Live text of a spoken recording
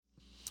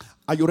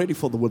Are you ready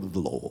for the word of the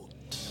Lord?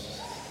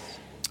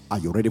 Are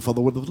you ready for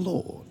the word of the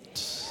Lord?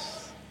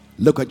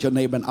 Look at your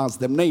neighbor and ask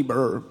them,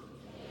 neighbor,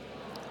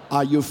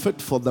 are you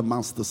fit for the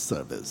master's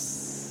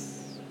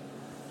service?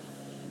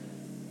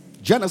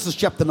 Genesis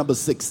chapter number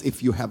 6,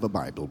 if you have a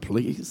Bible,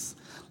 please.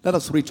 Let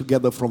us read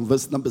together from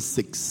verse number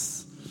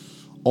 6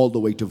 all the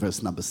way to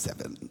verse number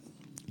 7.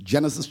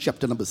 Genesis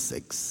chapter number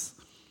 6,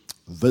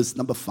 verse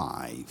number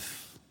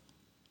 5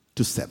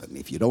 to 7.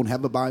 If you don't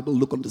have a Bible,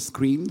 look on the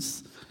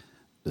screens.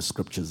 The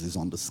scriptures is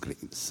on the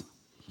screens.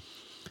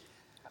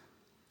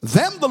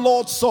 Then the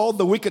Lord saw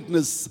the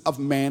wickedness of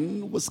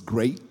man was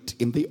great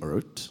in the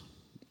earth,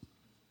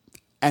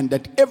 and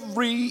that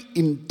every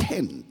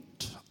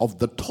intent of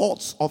the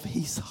thoughts of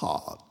his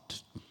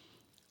heart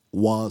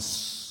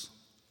was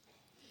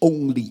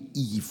only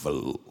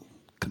evil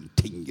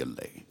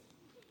continually.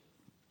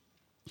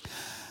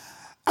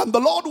 And the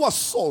Lord was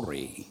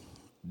sorry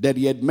that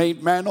he had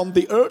made man on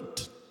the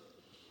earth,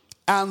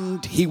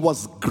 and he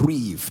was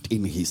grieved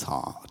in his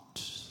heart.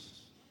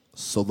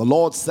 So the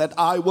Lord said,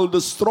 I will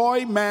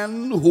destroy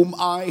man whom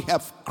I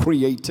have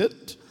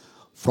created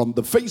from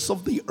the face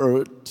of the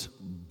earth,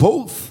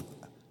 both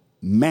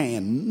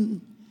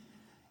man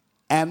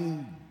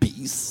and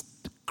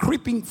beast,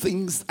 creeping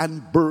things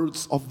and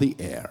birds of the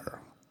air.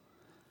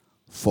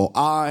 For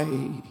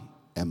I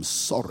am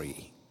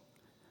sorry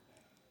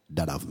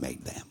that I've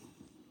made them.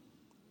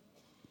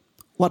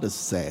 What a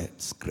sad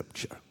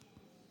scripture.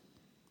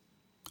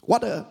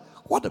 What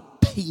a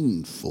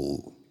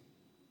painful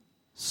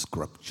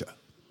scripture.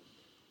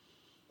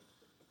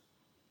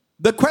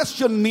 The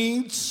question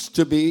needs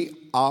to be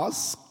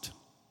asked,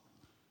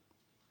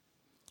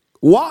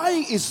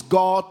 why is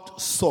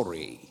God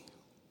sorry?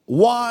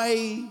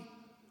 Why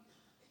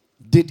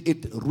did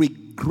it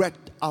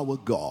regret our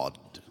God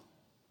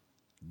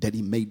that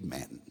he made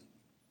man?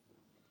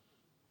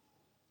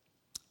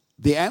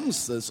 The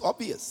answer is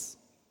obvious.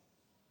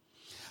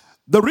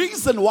 The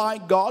reason why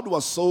God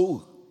was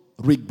so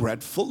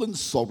regretful and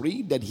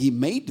sorry that he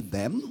made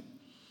them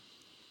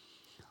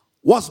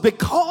was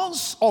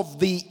because of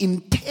the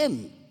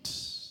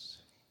intent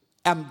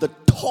and the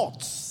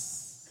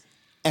thoughts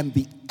and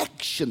the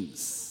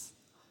actions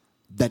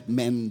that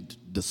men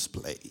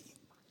display.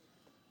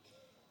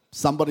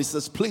 Somebody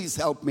says, please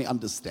help me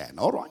understand.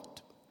 All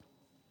right.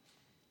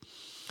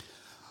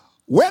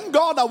 When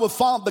God our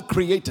Father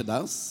created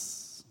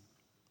us,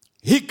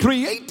 he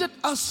created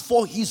us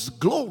for his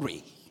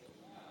glory,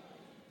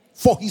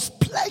 for his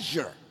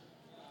pleasure,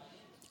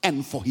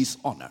 and for his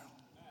honor.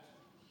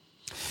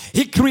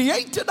 He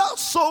created us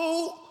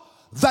so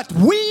that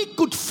we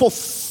could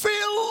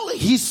fulfill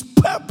his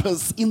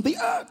purpose in the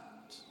earth.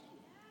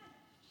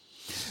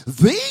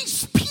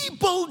 These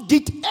people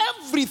did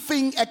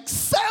everything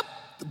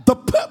except the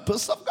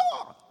purpose of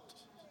God.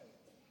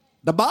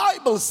 The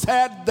Bible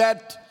said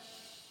that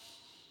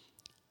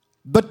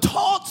the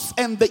thoughts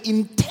and the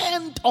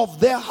intent of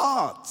their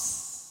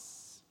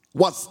hearts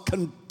was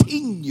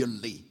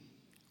continually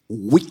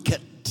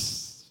wicked,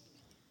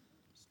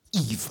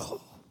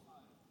 evil.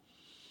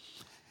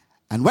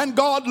 And when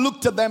God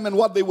looked at them and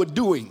what they were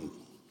doing,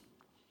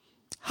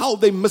 how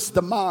they missed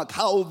the mark,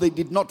 how they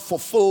did not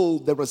fulfill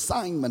their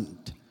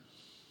assignment,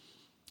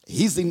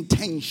 his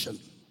intention,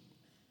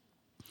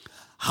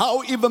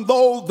 how even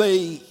though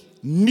they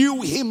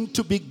knew him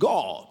to be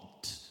God,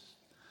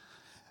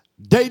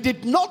 they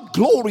did not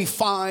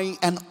glorify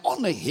and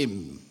honor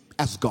him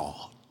as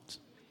God.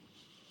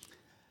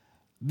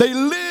 They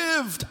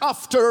lived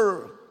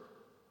after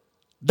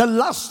the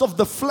lust of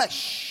the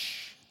flesh,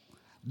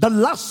 the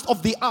lust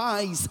of the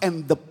eyes,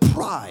 and the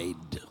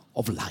pride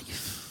of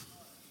life.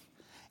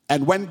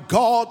 And when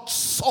God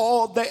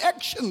saw their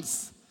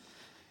actions,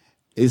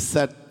 he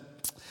said,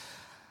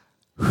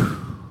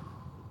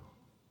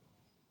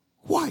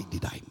 why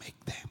did I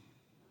make them?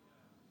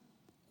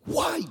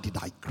 Why did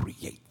I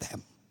create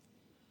them?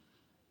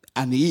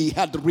 And he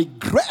had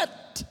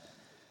regret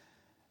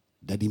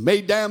that he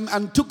made them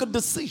and took a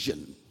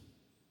decision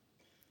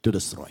to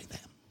destroy them.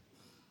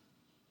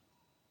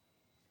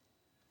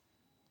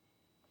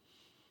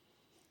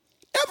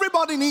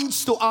 Everybody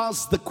needs to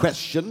ask the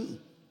question,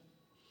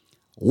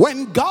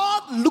 when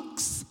God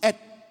looks at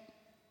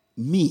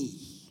me,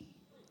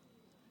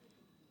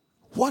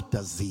 what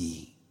does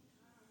he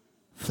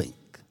think?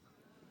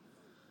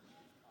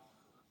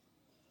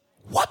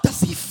 What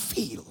does he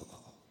feel?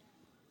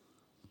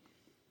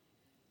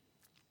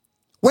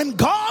 When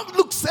God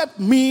looks at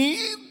me,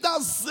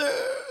 does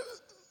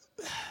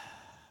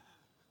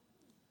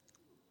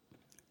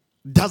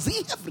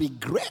he have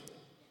regret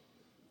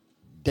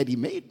that he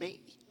made me?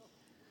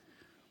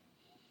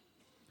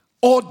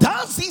 Or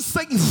does he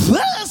say,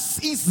 this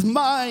is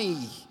my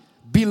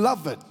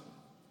beloved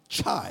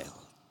child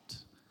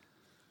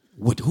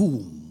with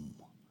whom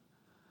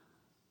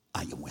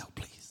I am well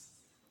pleased?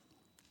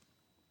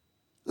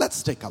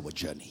 Let's take our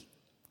journey.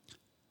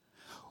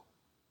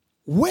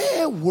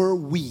 Where were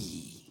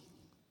we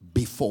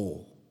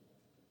before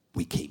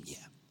we came here?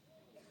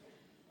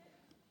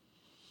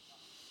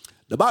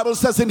 The Bible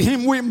says, in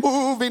him we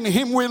move, in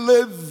him we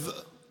live,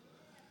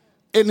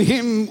 In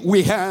him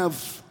we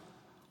have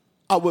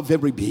our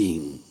very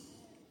being.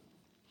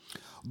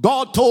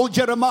 God told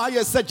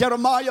Jeremiah, said,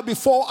 Jeremiah,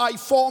 before I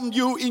formed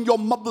you in your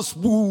mother's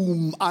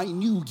womb, I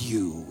knew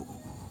you.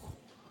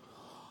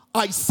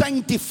 I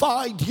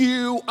sanctified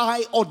you.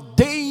 I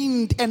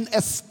ordained and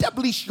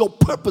established your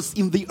purpose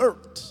in the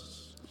earth.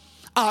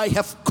 I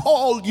have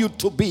called you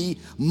to be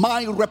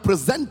my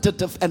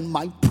representative and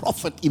my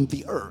prophet in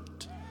the earth.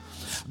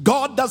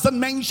 God doesn't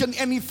mention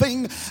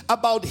anything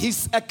about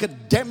his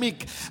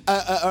academic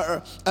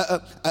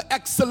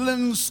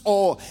excellence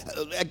or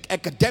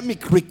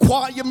academic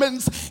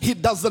requirements. He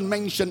doesn't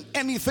mention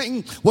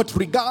anything with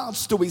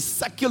regards to his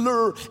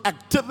secular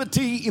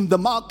activity in the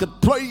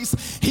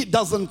marketplace. He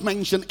doesn't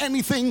mention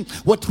anything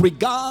with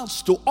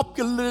regards to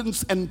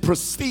opulence and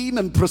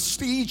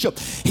prestige.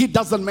 He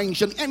doesn't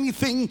mention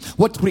anything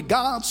with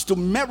regards to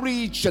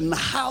marriage and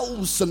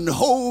house and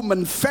home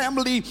and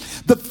family.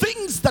 The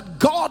things that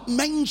God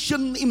mentioned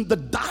in the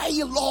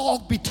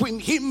dialogue between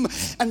him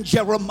and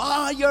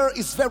Jeremiah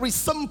is very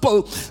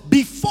simple.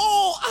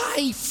 Before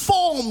I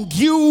formed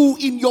you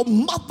in your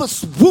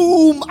mother's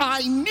womb,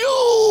 I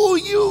knew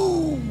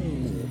you.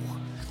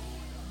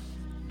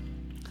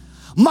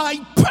 My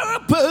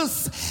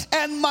purpose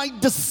and my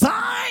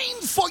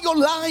design for your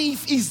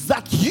life is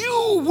that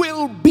you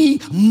will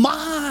be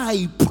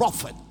my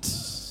prophet.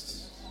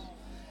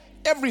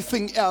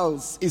 Everything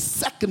else is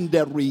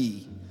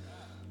secondary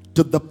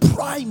to the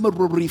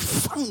primary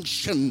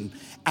function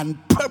and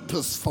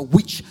purpose for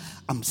which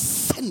I'm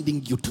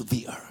sending you to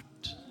the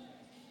earth.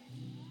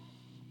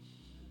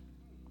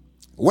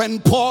 When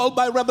Paul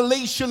by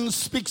revelation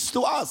speaks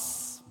to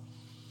us,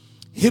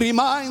 he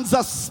reminds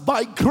us,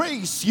 by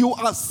grace you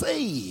are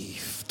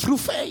saved through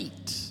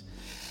faith.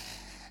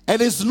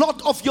 It is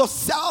not of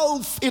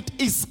yourself, it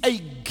is a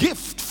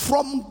gift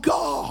from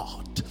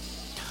God,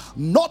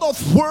 not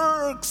of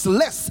works,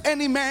 lest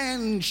any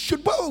man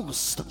should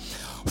boast.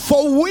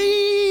 For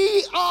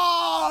we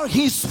are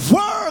his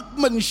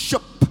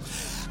workmanship,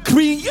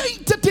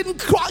 created in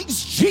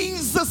Christ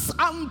Jesus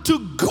unto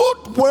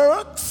good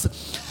works,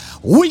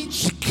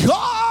 which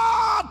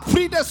God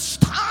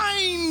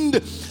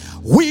predestined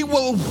we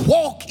will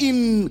walk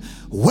in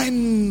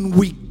when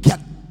we get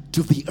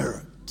to the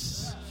earth.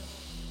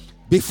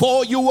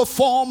 Before you were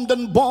formed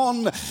and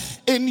born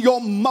in your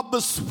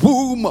mother's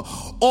womb,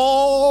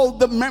 all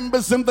the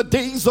members in the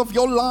days of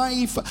your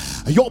life,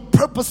 your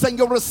purpose and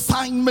your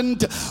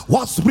assignment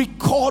was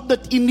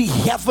recorded in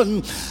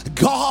heaven.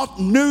 God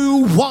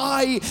knew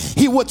why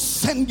he would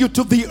send you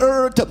to the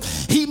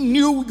earth. He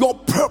knew your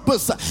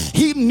purpose.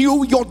 He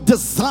knew your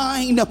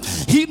design.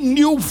 He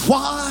knew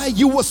why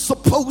you were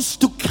supposed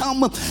to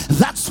come.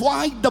 That's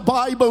why the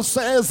Bible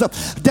says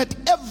that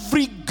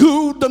every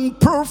good and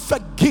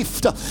perfect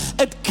gift,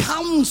 it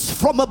comes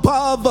from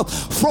above,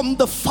 from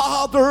the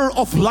Father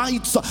of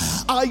lights.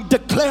 I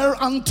declare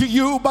unto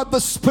you by the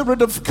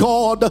Spirit of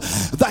God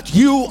that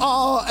you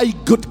are a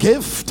good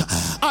gift.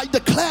 I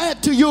declare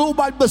to you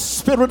by the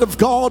Spirit of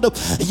God,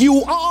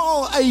 you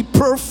are a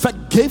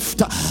perfect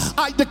gift.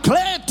 I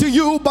declare to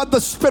you by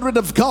the Spirit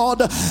of God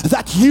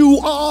that you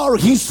are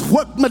his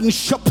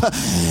workmanship.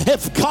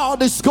 If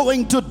God is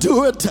going to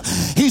do it,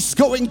 he's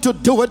going to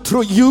do it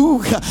through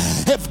you.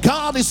 If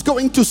God is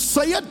going to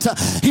say it,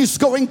 he's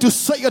going to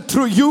say it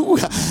through you.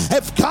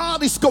 If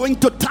God is going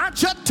to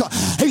touch it,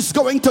 he's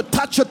going to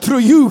touch it through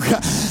you.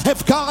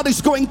 If God is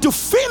going to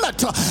feel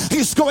it,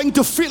 he's going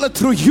to feel it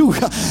through you.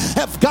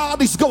 If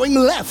God is going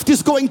left,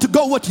 he's going to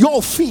go with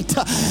your feet.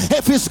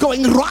 If he's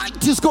going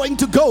right, he's going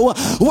to go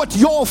with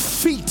your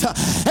feet.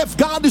 If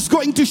God is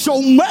going to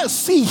show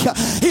mercy,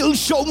 he'll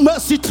show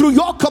mercy through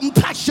your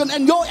compassion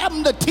and your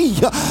enmity,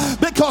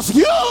 because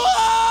you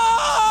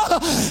are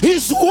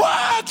his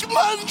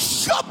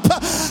workmanship,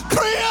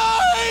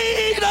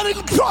 created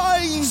in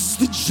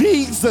Christ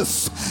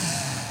Jesus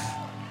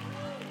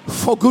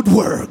for good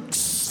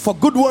works, for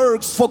good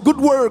works, for good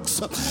works,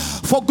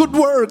 for good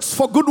works,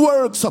 for good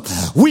works.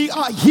 We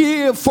are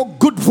here for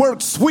good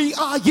works. We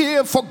are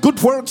here for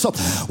good works.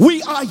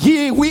 We are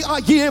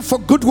here for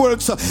good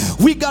works.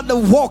 We got to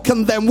walk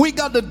in them. We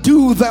got to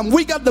do them.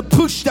 We got to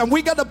push them.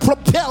 We got to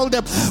propel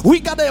them. We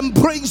got to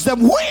embrace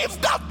them.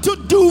 We've got to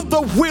do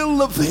the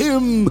will of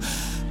him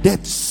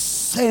that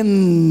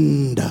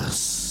sent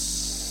us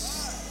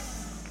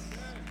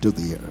to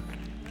the earth.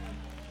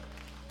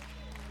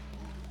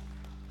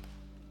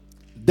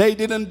 They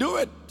didn't do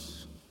it.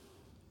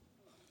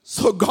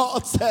 So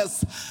God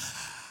says,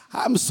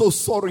 I'm so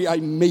sorry I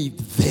made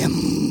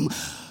them,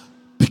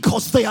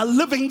 because they are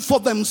living for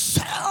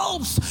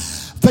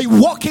themselves. They're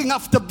walking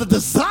after the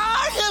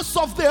desires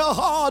of their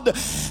heart,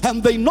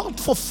 and they're not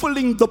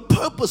fulfilling the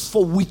purpose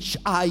for which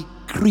I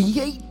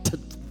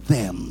created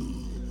them.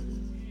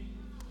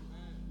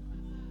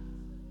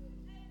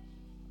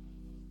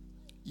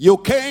 You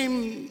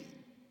came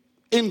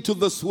into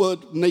this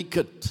world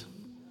naked.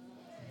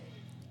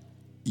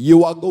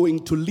 You are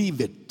going to leave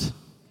it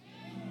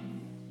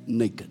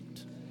naked.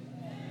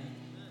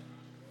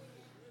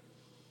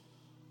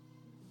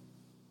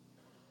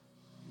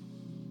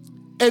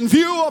 In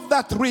view of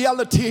that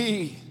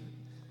reality,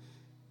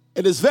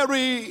 It is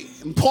very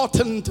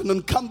important and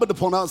incumbent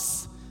upon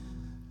us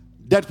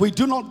that we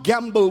do not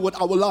gamble with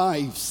our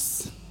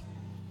lives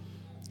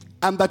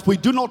and that we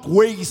do not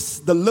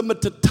waste the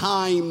limited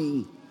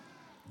time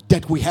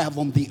that we have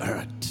on the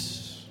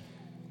earth.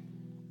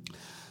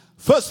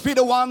 1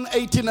 Peter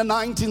 1:18 and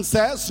 19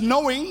 says,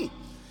 knowing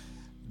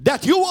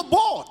that you were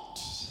bought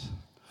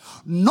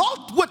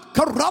not with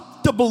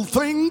corruptible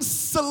things,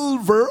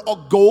 silver or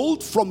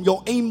gold, from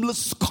your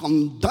aimless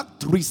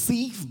conduct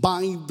received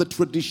by the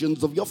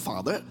traditions of your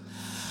father,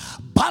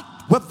 but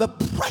with the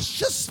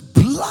precious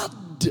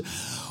blood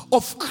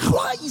of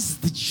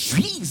Christ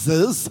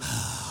Jesus,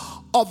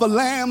 of a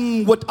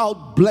lamb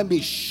without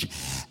blemish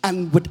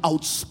and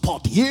without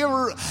spot.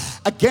 Here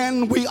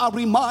again we are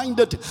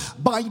reminded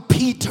by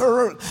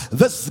Peter,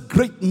 this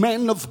great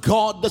man of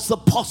God, this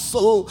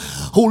apostle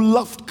who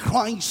loved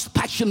Christ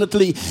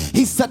passionately.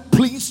 He said,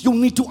 please, you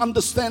need to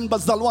understand,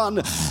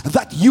 Bazalwan,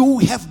 that you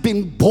have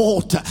been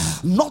bought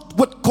not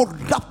with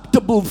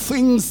corruptible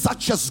things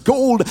such as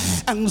gold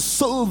and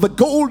silver.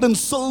 Gold and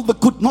silver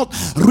could not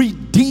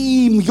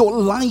redeem your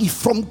life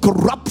from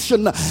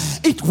corruption.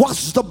 It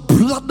was the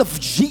blood of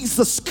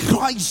Jesus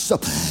Christ.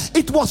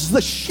 It was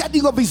the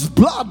shedding of his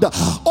blood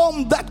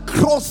on that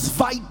cross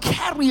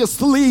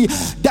vicariously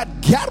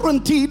that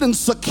guaranteed and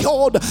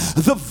secured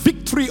the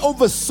victory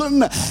over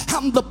sin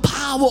and the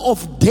power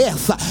of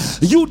death.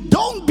 You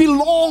don't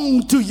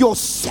belong to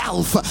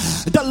yourself.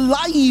 The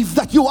life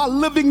that you are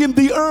living in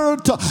the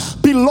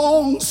earth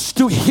belongs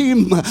to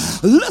him.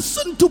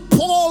 Listen to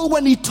Paul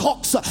when he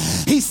talks.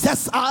 He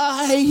says,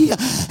 I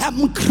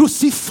am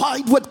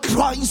crucified with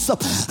Christ,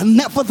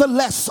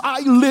 nevertheless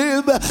I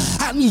live,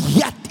 and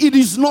yet it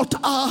is not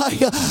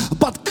I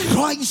but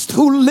Christ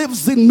who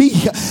lives in me.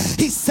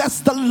 He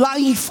says, the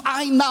life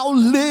I now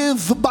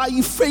live by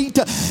faith,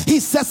 he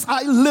says,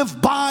 I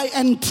live by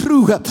and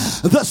through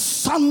the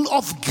Son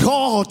of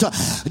God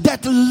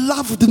that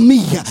loved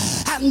me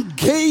and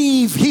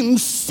gave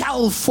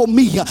himself for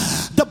me.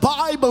 The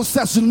Bible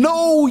says,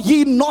 know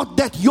ye not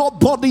that your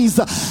bodies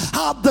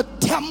are the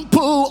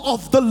temple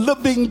of the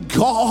living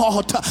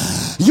God?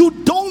 You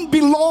don't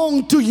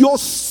belong to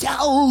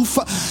yourself.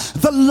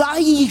 The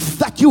life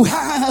that you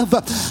have,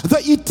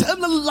 the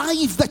eternal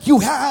life that you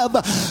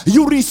have,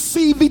 you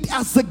receive it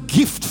as a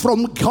gift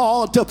from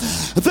God.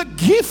 The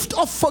gift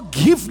of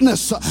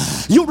forgiveness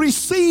you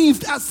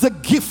received as a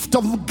gift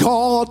of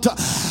God.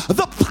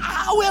 The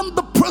power and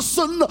the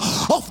person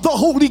of the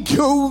Holy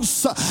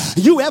Ghost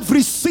you have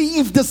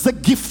received as a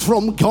gift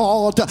from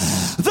God.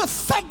 The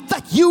fact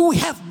that you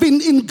have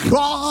been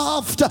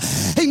engrafted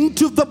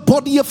into the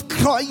body of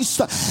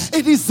Christ,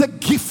 it is a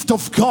gift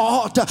of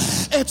God.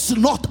 It's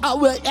not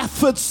our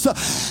efforts,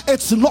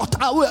 it's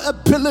not our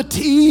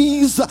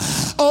abilities.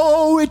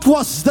 Oh, it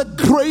was the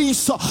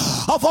grace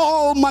of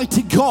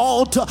Almighty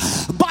God.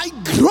 By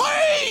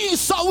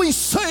grace are we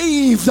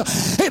saved.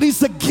 It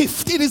is a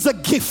gift. It is a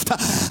gift.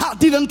 I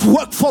didn't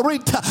work for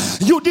it.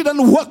 You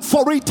didn't work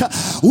for it.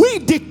 We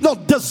did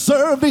not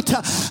deserve it.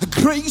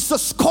 Grace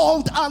is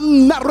called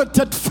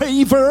unmerited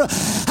favor.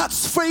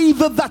 That's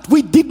favor that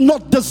we did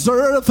not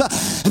deserve,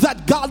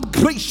 that God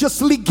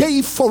graciously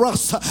gave for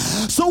us.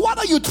 So what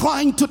are you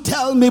trying to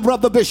tell me,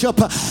 Brother Bishop?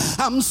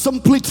 I'm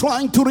simply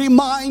trying to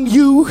remind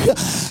you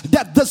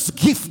that this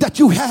gift that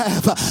you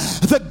have,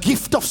 the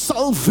gift of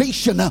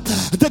salvation,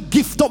 the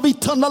gift of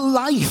eternal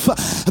life,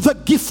 the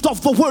gift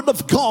of the Word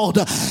of God,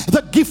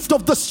 the gift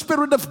of the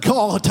Spirit of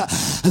God,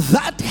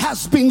 that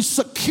has been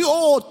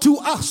secured to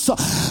us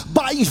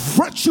by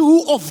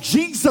virtue of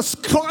Jesus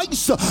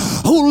Christ,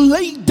 who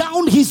laid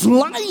down his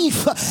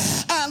life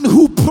and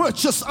who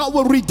purchased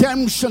our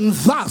redemption.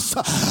 Thus,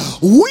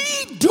 we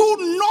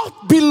do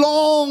not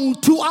belong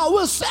to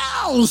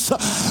ourselves.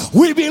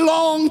 We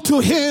belong to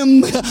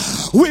him.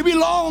 We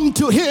belong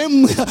to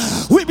him.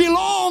 We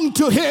belong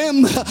to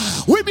him.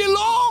 We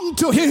belong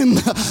to him.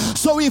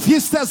 So if he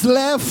says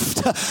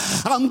left,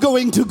 I'm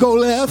going to go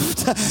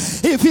left.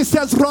 If he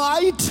says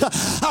right,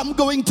 I'm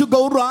going to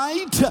go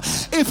right.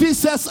 If he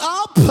says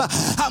up,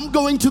 I'm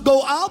going to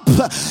go up.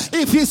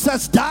 If he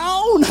says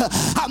down,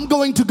 I'm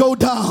going to go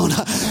down.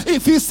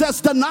 If he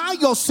says deny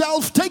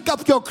yourself, take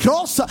up your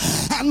cross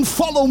and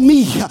follow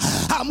me,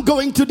 I'm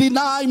going to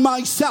deny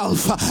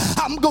myself.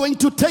 I'm going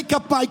to take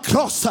up my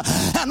cross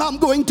and I'm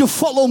going to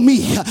follow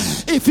me.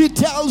 If he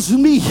tells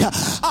me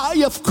I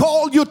have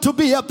called you to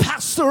be a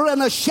pastor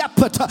and a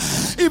shepherd,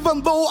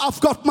 even though I've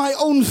got my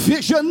own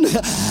vision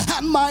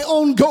and my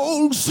own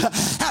goals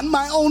and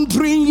my own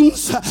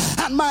dreams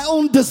and my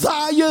own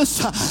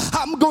desires,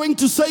 I'm going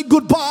to say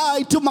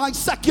goodbye to my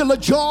secular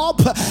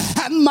job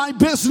and my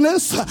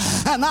business,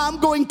 and I'm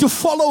going to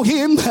follow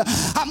him.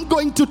 I'm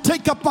going to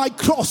take up my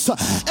cross,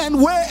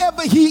 and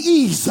wherever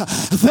he is,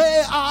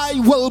 there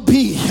I will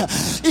be.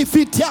 If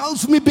he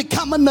tells me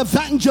become an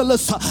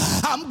evangelist,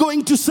 I'm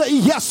going to say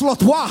yes,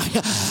 Lord. Why?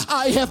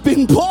 I have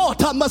been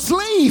bought. I'm a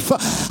slave.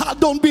 I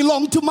don't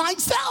belong to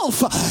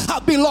myself. I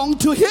belong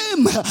to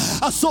him.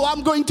 So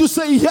I'm going to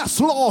say yes,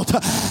 Lord,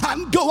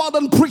 and go out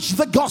and preach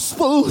the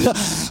gospel.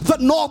 The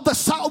north, the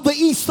south, the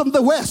east, and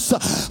the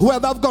west.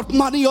 Whether I've got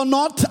money or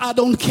not, I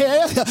don't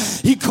care.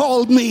 He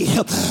called me.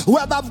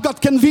 Whether I've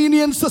got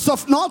conveniences or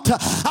not,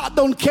 I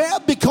don't care,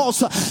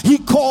 because he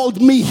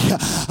called me.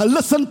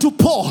 Listen to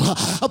Paul.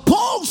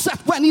 Paul said,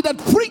 when it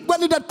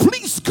had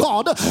pleased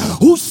God,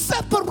 who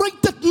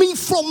separated me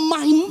from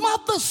my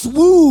mother's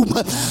womb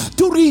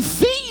to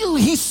reveal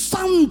his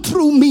son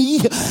through me,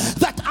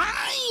 that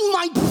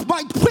I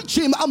might preach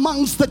him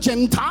amongst the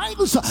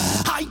Gentiles,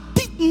 I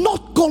did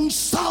not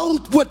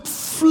consult with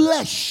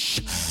flesh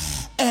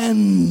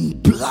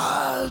and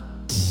blood.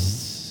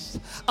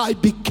 I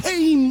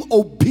became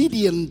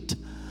obedient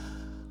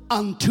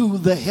unto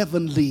the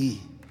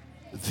heavenly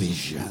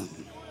vision.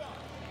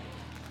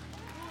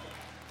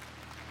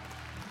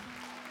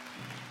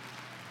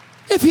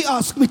 If he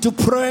asks me to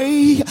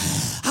pray,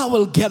 I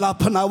will get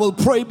up and I will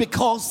pray,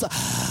 because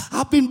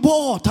I've been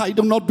bought. I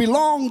do not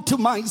belong to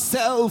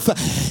myself.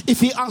 If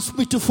he asks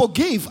me to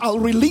forgive, I'll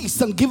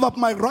release and give up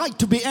my right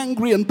to be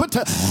angry and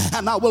bitter,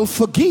 and I will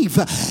forgive.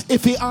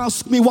 If he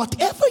asks me,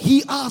 whatever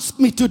he asks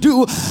me to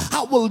do,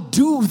 I will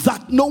do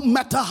that, no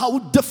matter how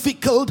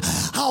difficult,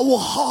 how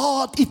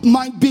hard it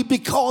might be,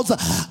 because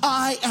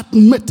I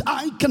admit,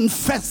 I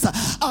confess,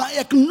 I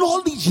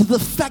acknowledge the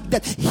fact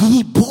that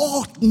he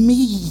bought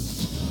me.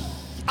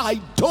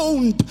 I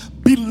don't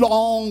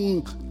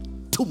belong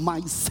to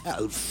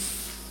myself.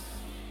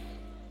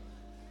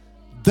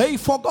 They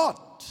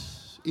forgot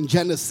in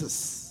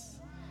Genesis.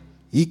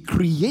 He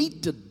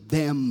created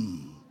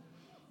them.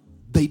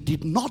 They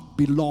did not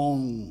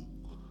belong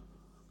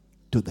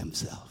to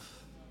themselves.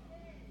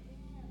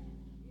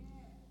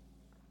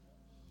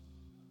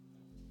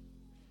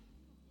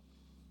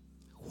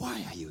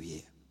 Why are you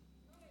here?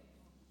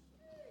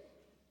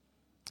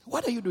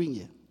 What are you doing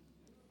here?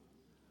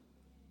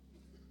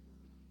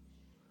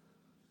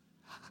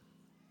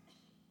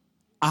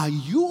 Are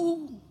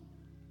you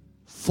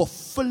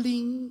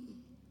fulfilling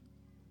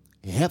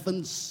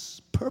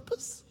heaven's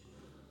purpose?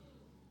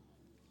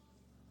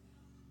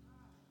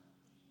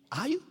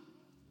 Are you?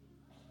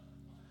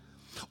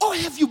 Or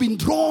have you been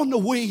drawn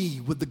away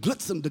with the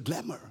glitz and the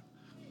glamour,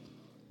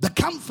 the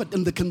comfort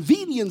and the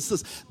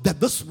conveniences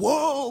that this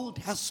world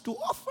has to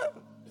offer?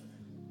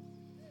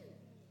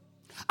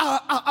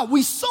 Are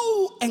we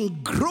so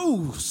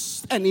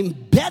engrossed and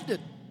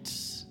embedded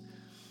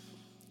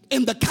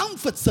in the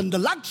comforts and the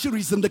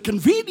luxuries and the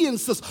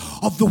conveniences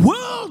of the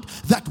world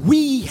that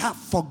we have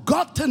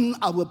forgotten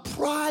our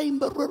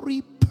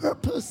primary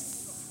purpose?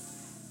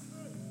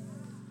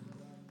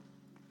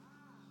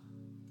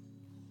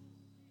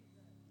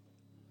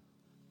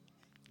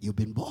 You've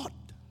been bought.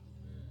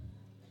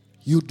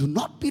 You do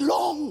not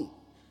belong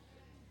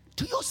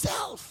to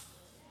yourself.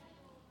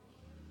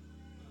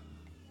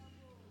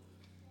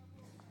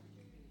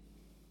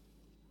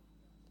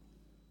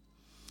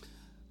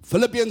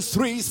 Philippians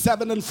 3,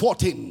 7 and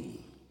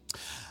 14.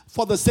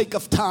 For the sake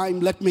of time,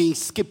 let me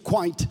skip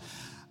quite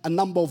a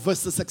number of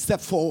verses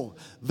except for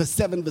verse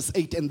 7, verse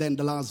 8, and then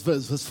the last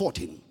verse, verse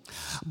 14.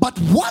 But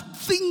what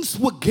things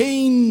were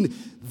gain,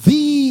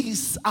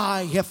 these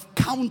I have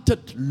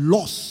counted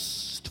lost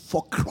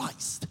for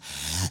Christ.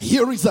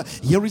 Here is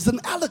an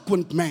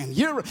eloquent man.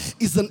 Here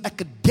is an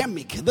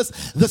academic.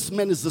 This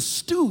man is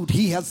astute.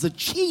 He has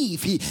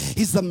achieved.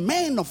 He's a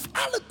man of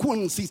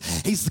eloquence.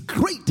 He's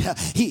great.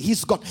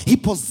 He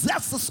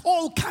possesses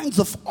all kinds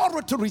of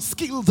oratory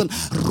skills and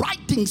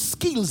writing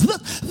skills.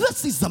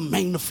 This is a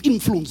man of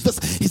influence.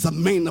 This is a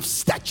man of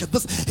stature.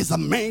 This is a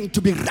man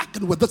to be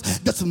reckoned with.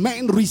 This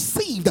man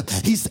received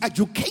his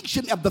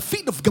education at the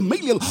feet of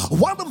Gamaliel,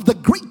 one of the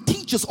great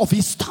teachers of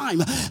his time.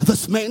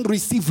 This man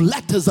received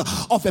letters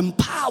of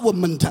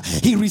empowerment.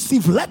 He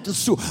received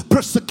letters to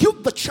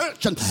persecute the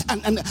church and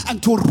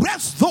to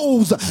arrest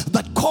those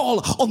that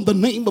call on the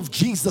name of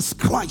Jesus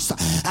Christ.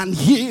 And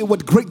here,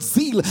 with great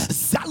zeal,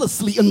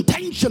 zealously,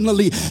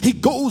 intentionally, he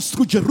goes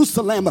through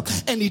Jerusalem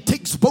and he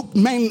takes both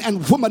men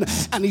and women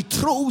and he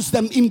throws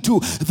them into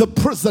the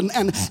prison.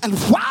 And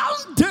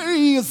one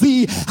day as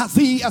he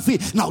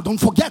now don't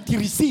forget, he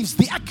receives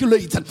the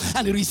accolades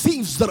and he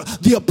receives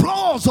the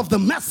applause of the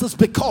masses,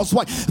 because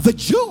why? The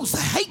Jews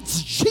hate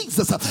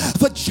Jesus.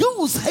 The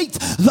Jews hate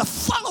the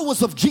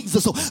followers of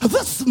Jesus. So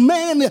this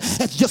man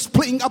is just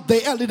playing up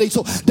their alley. They're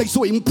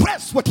so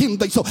impressed with him.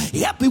 They're so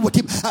happy with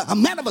him. A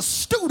man of a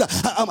student,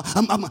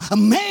 a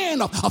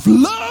man of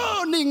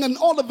learning. And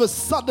all of a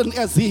sudden,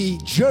 as he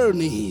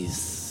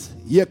journeys,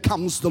 here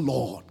comes the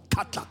Lord.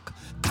 Katlak,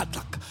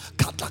 katlak,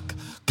 katlak,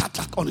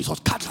 katlak on his horse.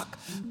 Katlak,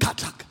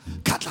 katlak,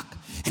 katlak.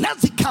 And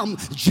as he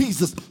comes,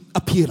 Jesus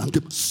appeared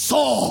unto him.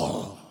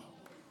 Saul,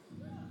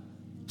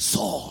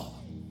 Saul,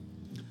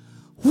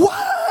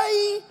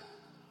 why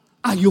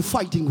are you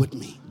fighting with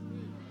me?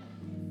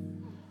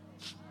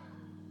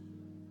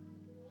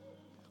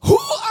 Who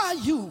are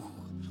you?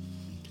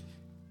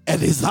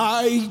 It is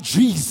I,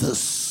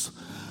 Jesus,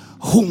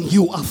 whom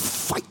you are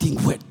fighting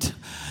with.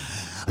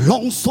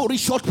 Long story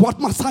short, what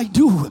must I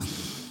do?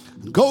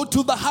 Go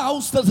to the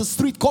house. There's a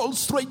street called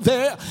Straight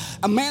there.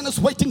 A man is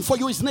waiting for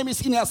you. His name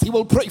is Ineas. He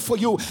will pray for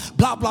you.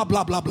 Blah, blah,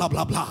 blah, blah, blah,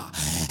 blah, blah.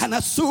 And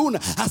as soon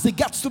as he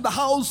gets to the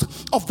house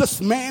of this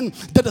man,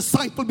 the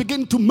disciple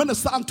began to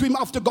minister unto him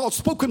after God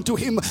spoken to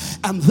him.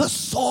 And this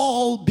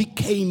Saul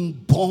became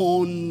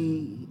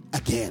born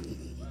again.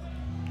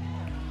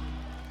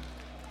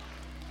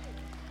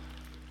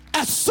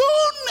 As soon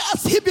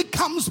as he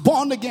becomes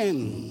born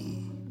again,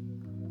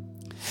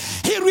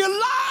 he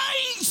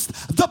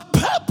realized the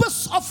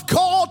purpose of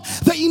God,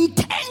 the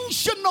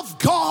intention of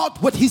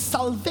God with his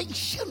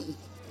salvation.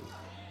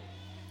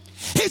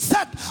 He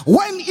said,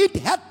 when it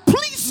had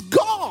pleased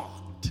God,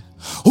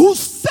 who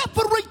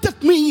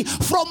separated me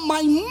from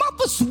my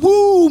mother's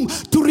womb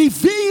to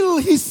reveal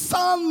his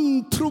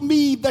son through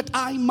me, that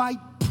I might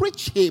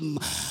preach him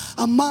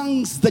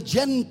amongst the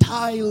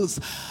Gentiles,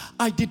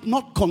 I did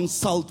not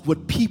consult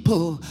with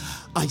people.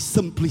 I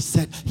simply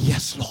said,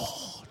 yes,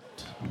 Lord.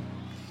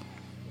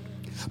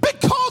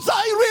 Because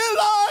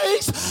I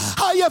realize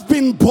I have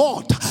been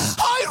bought.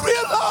 I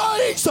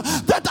realize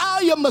that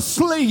I am a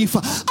slave.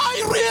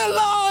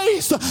 I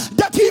realize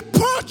that he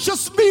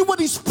purchased me with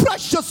his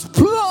precious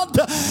blood.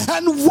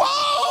 And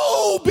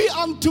woe be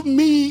unto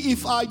me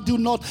if I do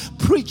not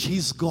preach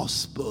his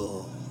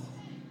gospel.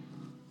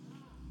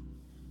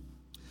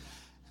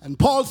 And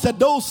Paul said,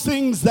 those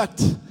things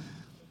that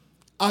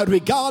I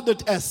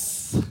regarded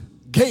as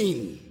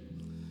gain,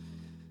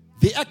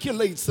 the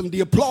accolades and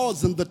the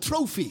applause and the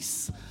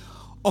trophies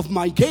of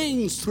my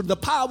gains through the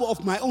power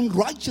of my own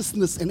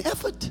righteousness and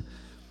effort,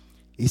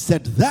 he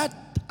said, that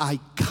I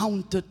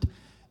counted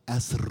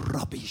as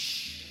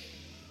rubbish.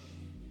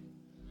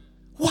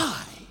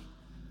 Why?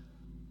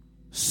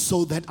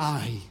 So that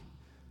I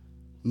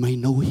may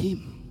know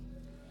him.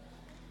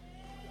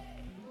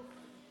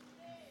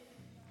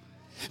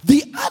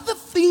 The other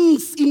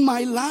things in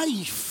my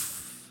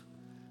life,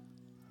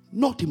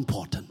 not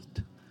important.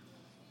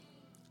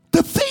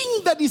 The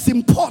thing that is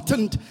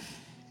important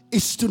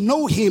is to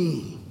know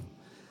him,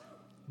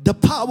 the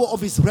power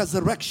of his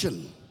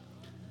resurrection,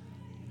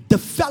 the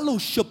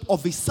fellowship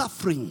of his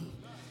suffering,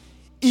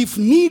 if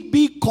need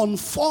be,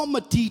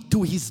 conformity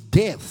to his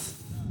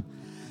death.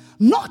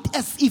 Not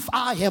as if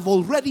I have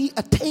already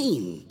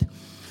attained.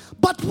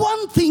 But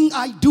one thing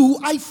I do,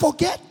 I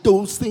forget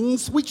those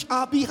things which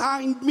are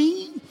behind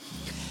me,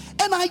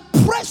 and I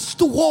press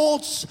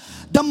towards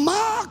the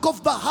mark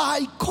of the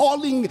high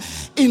calling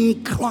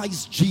in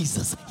Christ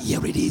Jesus.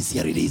 Here it is,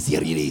 here it is,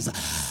 here it is.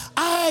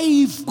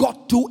 I've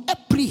got to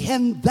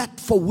apprehend that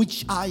for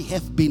which I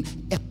have been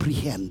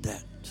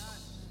apprehended.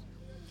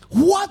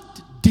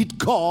 What did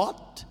God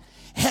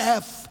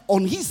have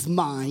on his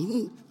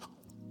mind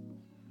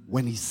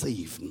when he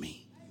saved me?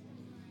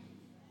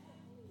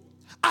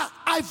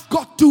 I've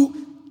got to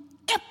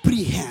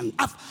apprehend.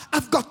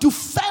 I've got to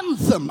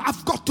fathom.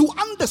 I've got to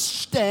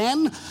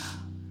understand.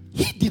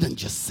 He didn't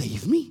just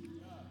save me.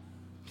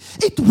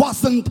 It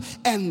wasn't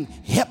an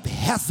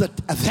haphazard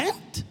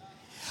event.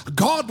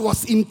 God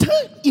was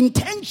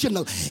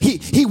intentional.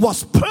 He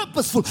was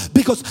purposeful,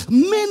 because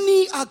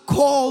many are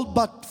called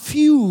but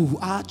few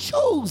are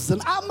chosen.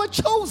 I'm a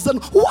chosen.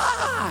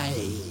 Why?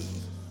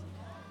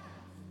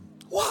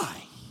 Why?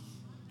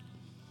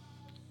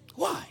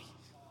 Why?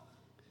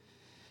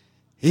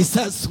 He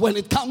says, when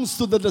it comes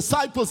to the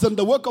disciples and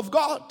the work of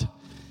God,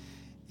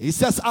 he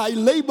says, I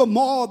labor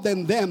more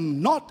than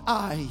them, not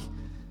I,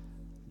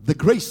 the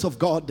grace of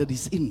God that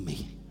is in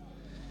me.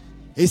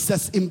 He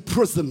says,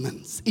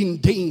 imprisonments, in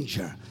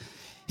danger.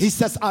 He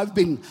says, I've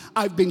been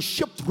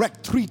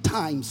shipwrecked 3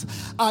 times.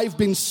 I've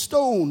been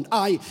stoned.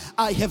 I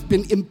have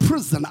been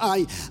imprisoned.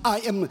 I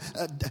am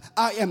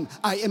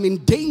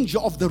in danger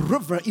of the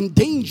river, in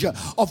danger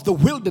of the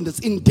wilderness,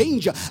 in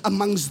danger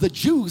amongst the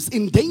Jews,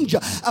 in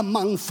danger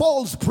among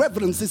false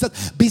brethren. He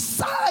says,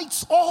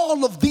 besides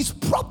all of these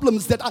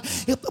problems that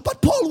but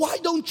Paul, why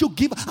don't you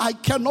give? I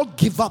cannot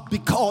give up,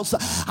 because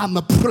I'm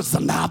a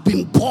prisoner. I've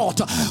been bought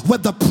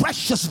with the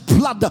precious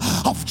blood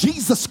of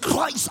Jesus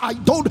Christ. I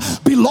don't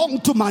belong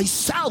to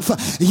myself.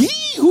 He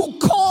who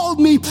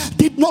called me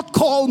did not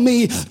call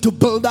me to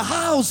build a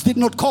house, did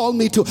not call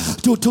me to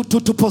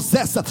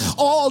possess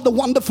all the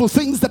wonderful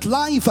things that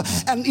life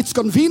and its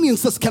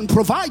conveniences can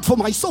provide for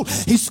my soul.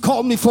 He's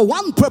called me for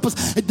one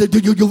purpose. Do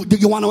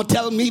you want to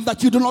tell me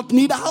that you do not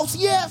need a house?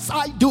 Yes,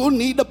 I do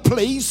need a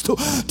place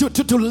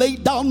to lay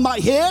down my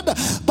head.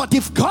 But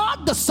if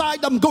God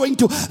decides I'm going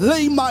to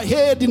lay my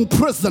head in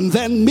prison,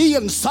 then me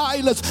and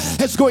Silas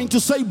is going to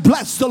say,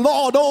 bless the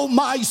Lord, oh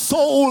my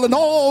soul, and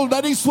all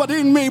that is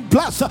within me,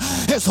 bless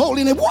his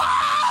holy name.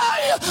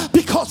 Why?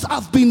 Because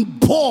I've been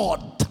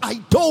bought. I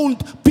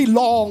don't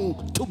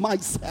belong to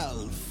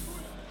myself.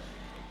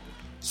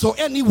 So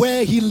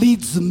anywhere he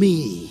leads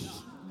me,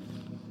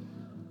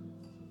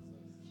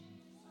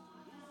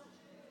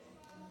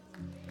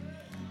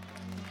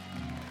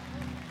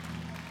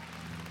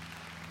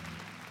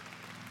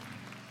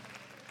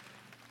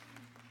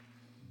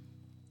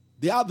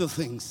 the other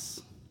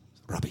things,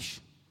 rubbish.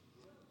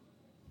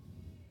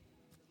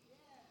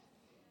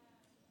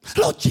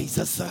 Lord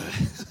Jesus,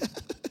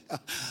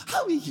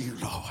 How are you,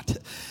 Lord?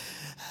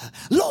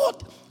 Lord,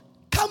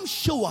 come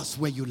show us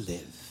where you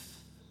live.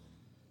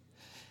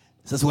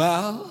 He says,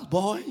 well,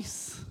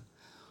 boys,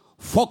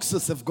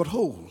 foxes have got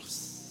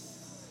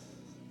holes.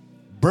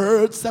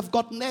 Birds have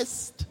got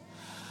nests.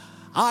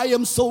 I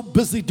am so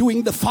busy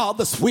doing the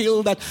Father's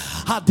will that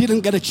I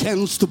didn't get a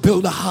chance to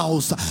build a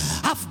house.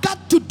 I've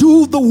got to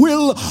do the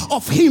will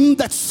of him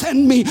that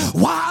sent me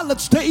while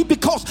it's day,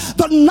 because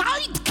the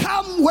night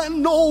come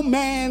when no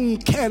man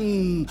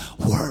can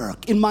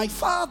work. In my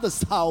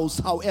Father's house,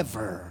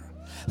 however,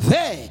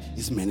 there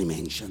is many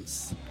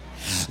mansions.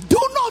 Do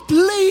not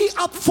lay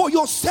up for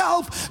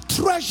yourself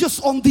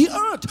treasures on the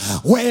earth,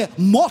 where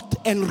moth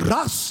and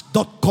rust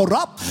doth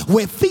corrupt,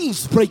 where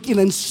thieves break in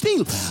and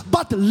steal.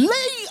 But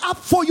lay up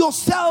for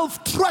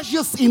yourself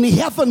treasures in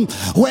heaven,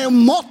 where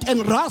moth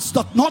and rust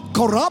doth not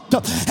corrupt,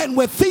 and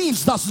where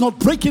thieves does not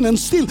break in and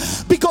steal.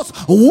 Because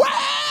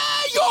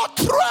where your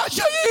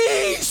treasure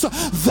is,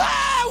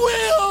 there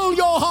will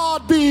your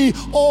heart be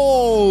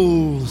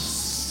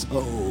also.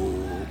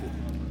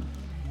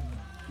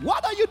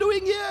 What are you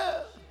doing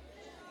here?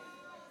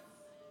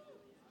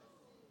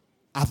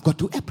 I've got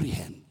to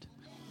apprehend.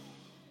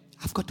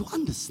 I've got to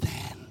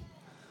understand.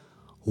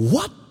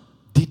 What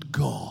did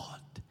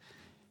God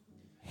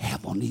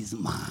have on his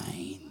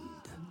mind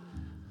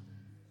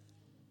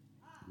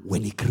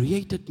when he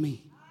created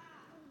me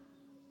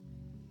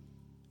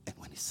and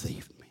when he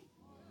saved me?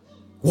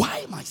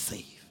 Why am I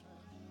saved?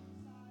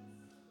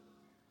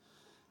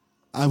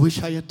 I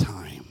wish I had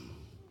time.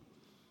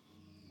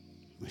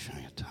 Wish I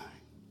had time.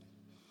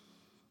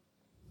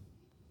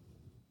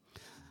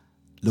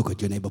 Look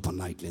at your neighbor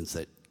politely and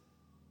said,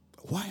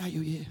 why are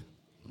you here?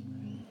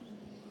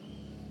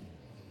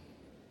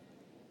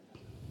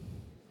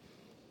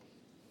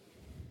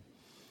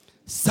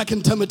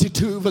 2 Timothy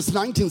 2 verse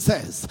 19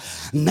 says,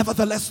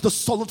 nevertheless the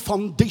solid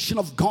foundation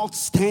of God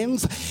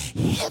stands,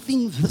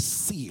 having the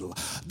seal.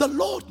 The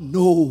Lord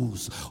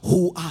knows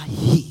who are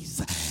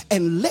his.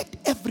 And let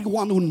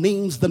everyone who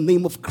names the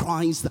name of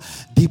Christ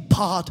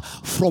depart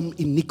from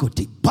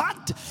iniquity.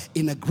 But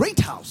in a great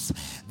house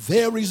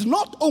there is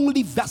not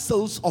only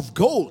vessels of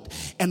gold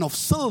and of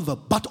silver,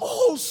 but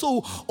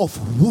also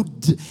of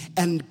wood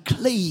and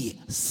clay,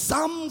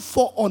 some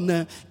for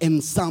honor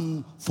and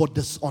some for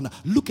dishonor.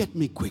 Look at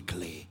me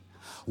quickly.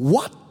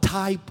 What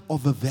type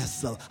of a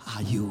vessel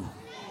are you?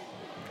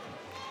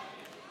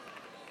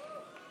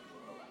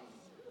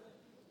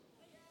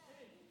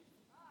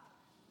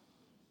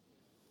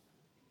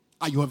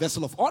 Are you a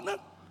vessel of honor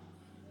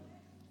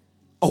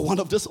or one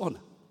of dishonor?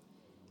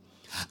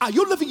 Are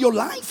you living your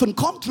life and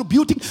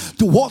contributing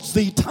towards the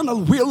eternal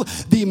will,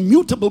 the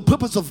immutable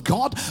purpose of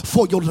God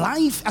for your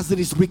life as it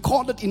is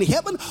recorded in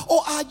heaven?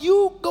 Or are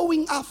you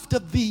going after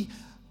the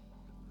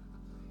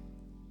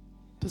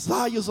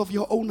desires of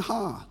your own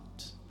heart,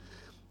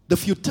 the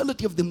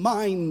futility of the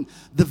mind,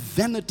 the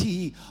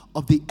vanity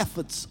of the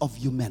efforts of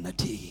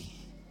humanity?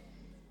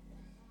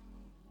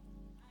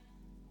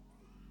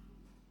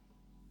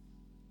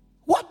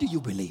 What do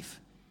you believe?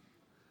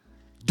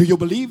 Do you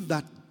believe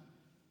that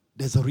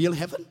there's a real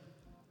heaven?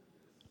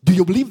 Do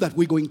you believe that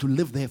we're going to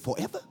live there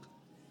forever?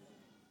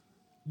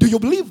 Do you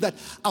believe that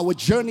our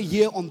journey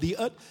here on the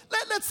earth,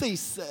 let's say,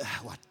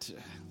 70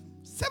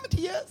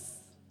 years?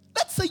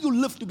 Let's say you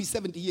live to be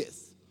 70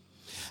 years.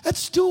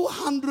 That's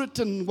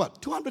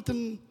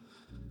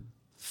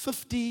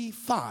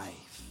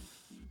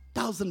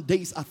 255,000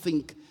 days, I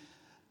think,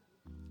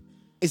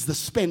 is the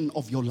span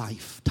of your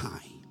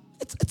lifetime.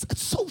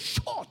 It's so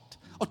short.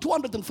 Or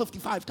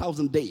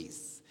 255,000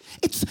 days.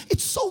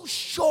 It's so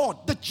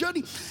short. The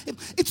journey,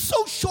 it's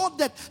so short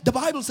that the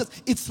Bible says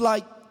it's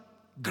like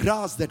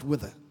grass that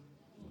wither.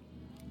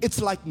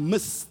 It's like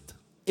mist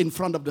in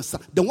front of the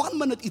sun. The 1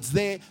 minute it's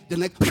there, the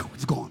next,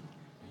 it's gone.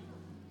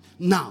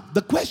 Now,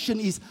 the question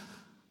is,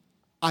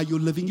 are you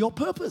living your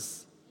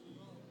purpose?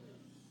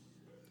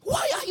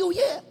 Why are you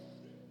here?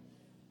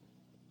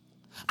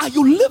 Are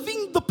you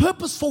living the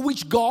purpose for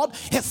which God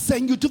has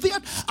sent you to the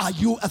earth? Are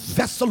you a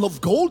vessel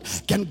of gold?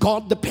 Can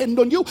God depend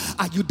on you?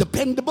 Are you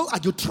dependable? Are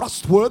you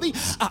trustworthy?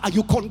 Are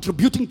you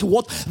contributing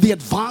towards the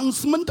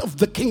advancement of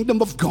the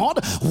kingdom of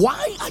God?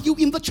 Why are you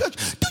in the church?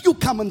 Do you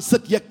come and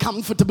sit here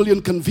comfortably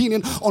and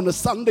convenient on a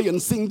Sunday and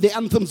sing the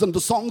anthems and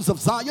the songs of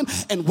Zion,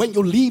 and when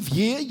you leave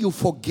here you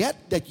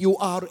forget that you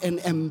are an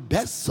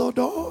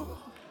ambassador?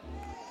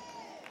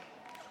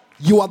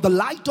 You are the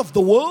light of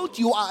the world.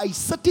 You are a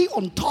city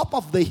on top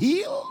of the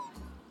hill.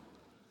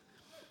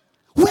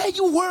 Where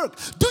you work,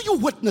 do you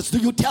witness? Do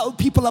you tell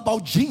people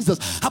about Jesus,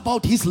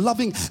 about his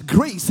loving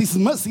grace, his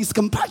mercy, his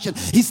compassion,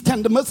 his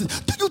tender mercy?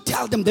 Do you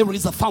tell them there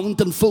is a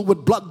fountain filled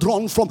with blood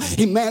drawn from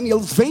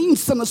Emmanuel's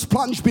veins, sinners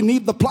plunged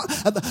beneath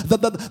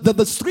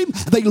the stream?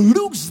 They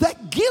lose their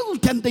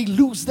guilt and they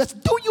lose that.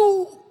 Do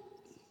you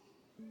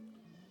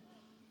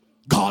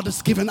God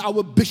has given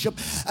our bishop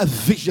a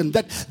vision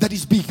that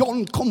is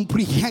beyond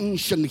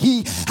comprehension.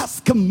 He has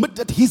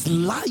committed his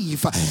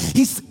life,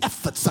 his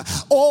efforts,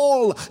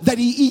 all that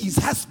he is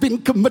has been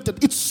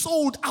committed. It's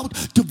sold out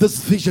to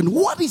this vision.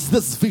 What is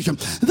this vision?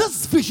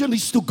 This vision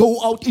is to go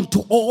out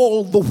into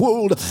all the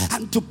world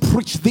and to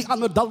preach the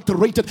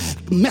unadulterated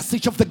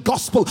message of the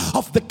gospel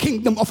of the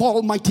kingdom of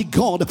Almighty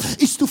God.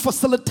 Is to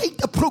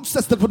facilitate a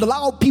process that would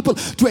allow people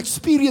to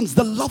experience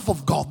the love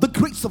of God, the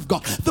grace of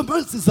God, the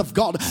mercies of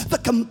God, the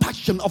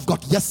compassion of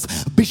God.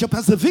 Yes, Bishop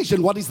has a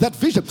vision. What is that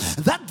vision?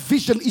 That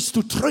vision is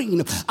to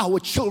train our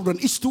children,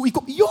 is to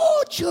equip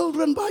your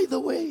children, by the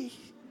way,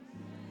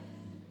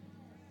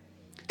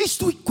 is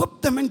to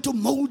equip them and to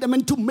mold them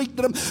and to make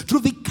them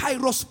through the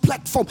Kairos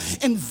platform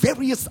and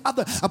various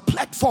other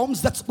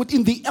platforms that's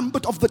within the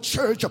ambit of the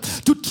church,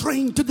 to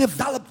train, to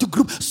develop, to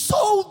group,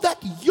 so that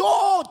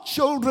your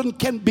children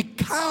can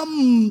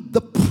become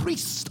the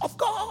priest of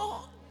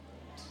God.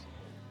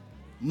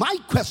 My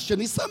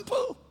question is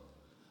simple.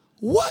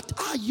 What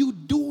are you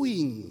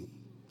doing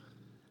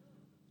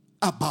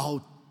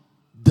about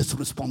this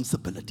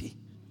responsibility?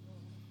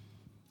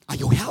 Are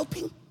you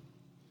helping?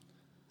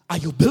 Are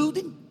you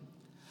building?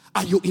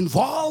 Are you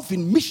involved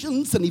in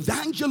missions and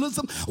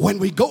evangelism? When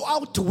we go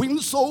out to win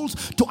souls,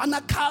 to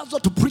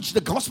Anakaza, to preach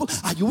the gospel,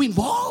 are you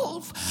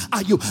involved?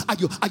 Are you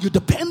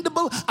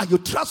dependable? Are you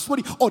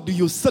trustworthy? Or do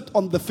you sit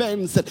on the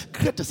fence and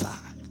criticize?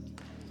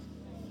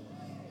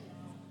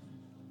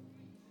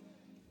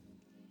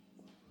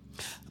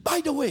 By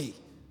the way,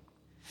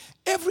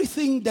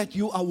 everything that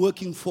you are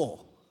working for,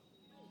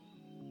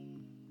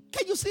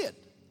 can you see it?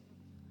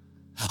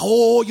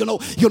 Oh, you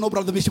know,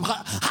 Brother Bishop,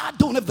 I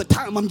don't have the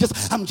time. I'm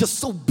just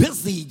so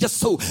busy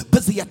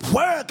at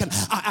work, and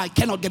I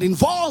cannot get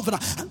involved.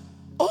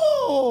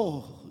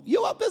 Oh,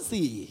 you are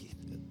busy.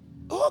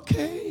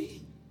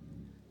 Okay.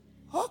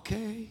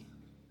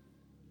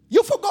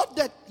 You forgot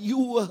that you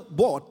were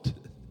bought.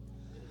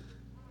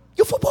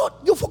 You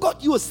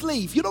forgot you were a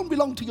slave. You don't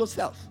belong to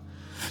yourself.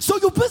 So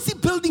you're busy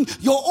building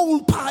your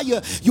own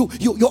empire,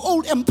 your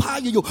own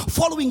empire. You're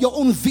following your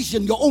own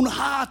vision, your own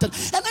heart, and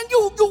then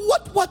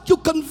what you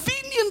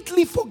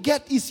conveniently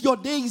forget is your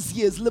days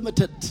here is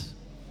limited.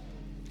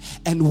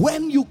 And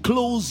when you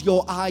close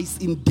your eyes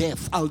in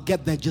death, I'll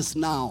get there just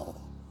now.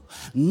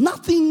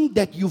 Nothing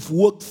that you've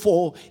worked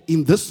for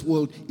in this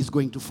world is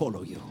going to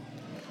follow you.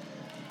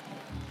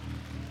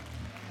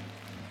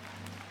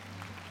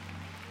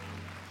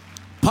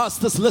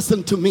 Pastors,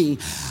 listen to me.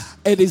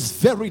 It is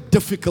very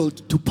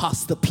difficult to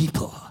pastor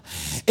people.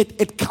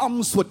 It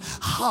comes with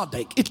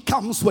heartache. It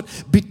comes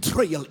with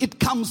betrayal. It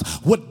comes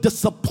with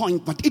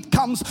disappointment. It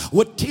comes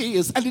with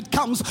tears, and it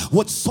comes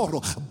with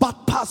sorrow.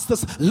 But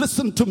pastors,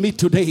 listen to me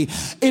today.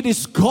 It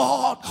is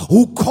God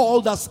who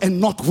called us and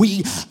not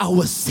we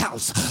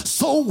ourselves.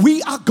 So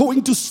we are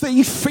going to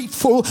stay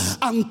faithful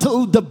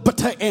until the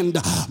bitter end.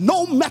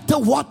 No matter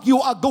what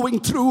you are going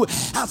through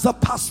as a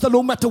pastor,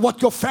 no matter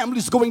what your family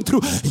is going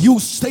through, you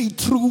stay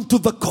true to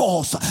the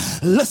cause.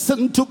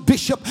 Listen to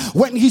Bishop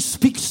when he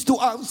speaks to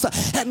us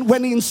and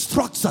when he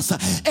instructs us,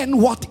 and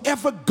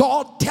whatever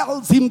God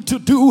tells him to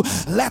do,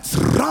 let's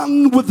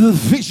run with the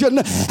vision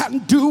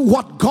and do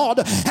what God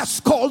has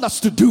called us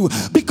to do.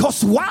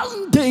 Because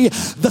one day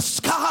the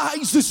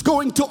skies is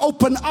going to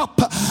open up,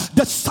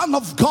 the Son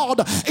of God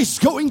is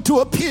going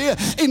to appear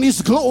in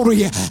his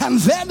glory, and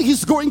then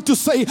he's going to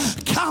say,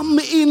 come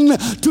in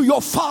to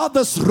your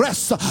Father's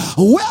rest.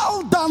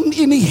 Well done,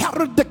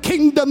 inherit the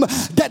kingdom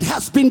that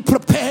has been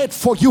prepared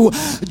for you.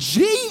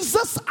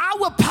 Jesus,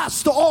 our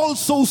pastor,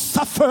 also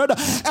suffered,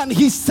 and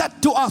he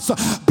said to us,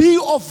 be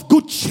of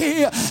good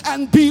cheer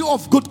and be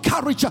of good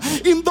courage.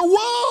 In the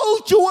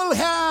world you will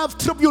have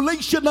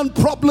tribulation and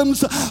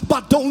problems,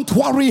 but don't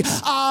worry,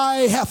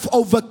 I have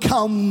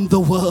overcome the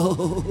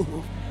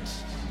world.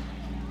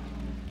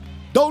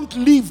 Don't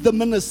leave the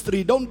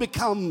ministry. Don't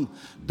become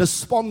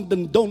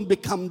despondent. Don't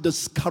become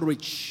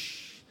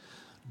discouraged.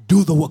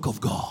 Do the work of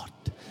God.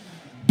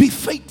 Be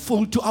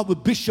faithful to our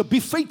bishop. Be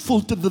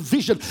faithful to the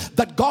vision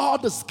that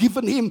God has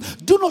given him.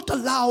 Do not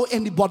allow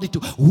anybody to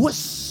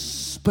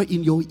whisper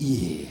in your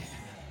ear.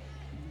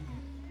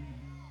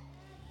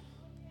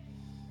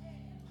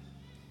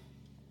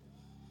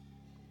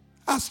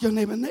 Ask your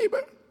neighbor,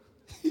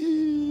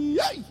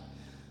 hey,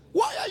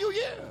 why are you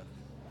here?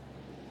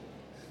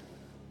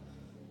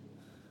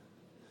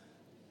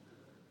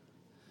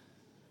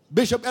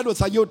 Bishop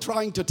Edwards, are you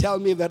trying to tell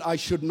me that I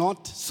should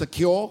not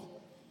secure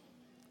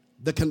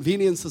the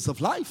conveniences of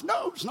life?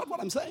 No, it's not what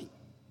I'm saying.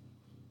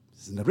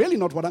 It's really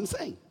not what I'm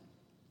saying.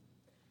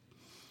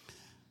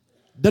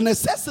 The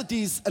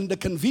necessities and the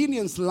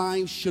convenience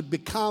life should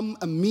become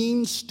a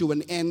means to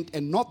an end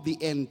and not the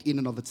end in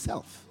and of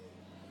itself.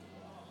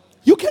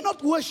 You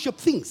cannot worship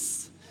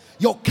things.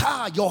 Your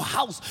car, your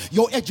house,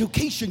 your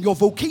education, your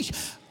vocation.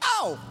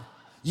 Ow!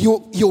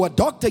 You're a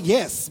doctor,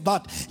 yes,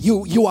 but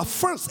you are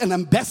first an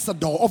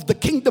ambassador of the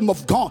kingdom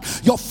of God.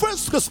 Your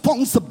first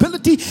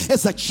responsibility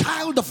as a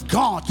child of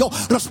God, your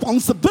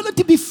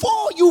responsibility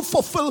before you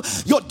fulfill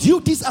your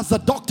duties as a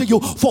doctor, you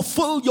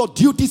fulfill your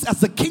duties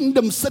as a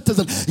kingdom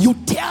citizen. You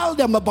tell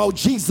them about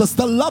Jesus,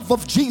 the love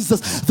of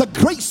Jesus, the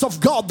grace of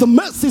God, the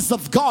mercies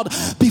of God.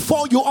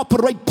 Before you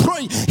operate,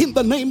 pray in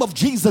the name of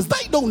Jesus.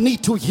 They don't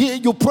need to hear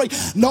you pray.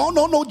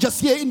 No,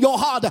 just hear in your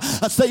heart.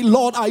 Say,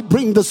 Lord, I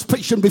bring this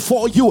patient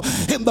before you.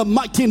 In the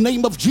mighty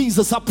name of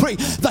Jesus, I pray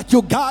that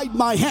you guide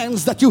my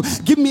hands, that you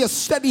give me a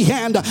steady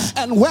hand.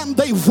 And when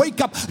they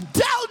wake up,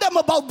 tell them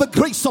about the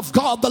grace of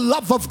God, the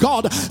love of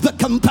God, the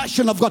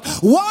compassion of God.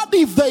 What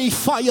if they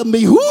fire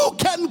me? Who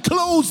can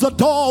close the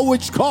door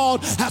which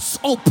God has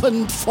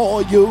opened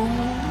for you?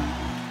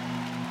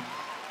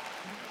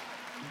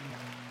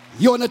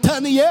 You're an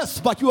attorney, yes,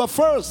 but you are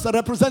first a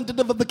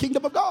representative of the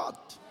kingdom of God.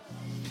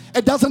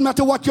 It doesn't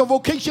matter what your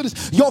vocation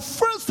is. Your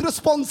first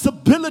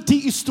responsibility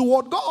is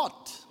toward God.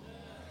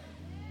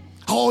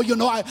 Oh,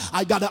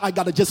 I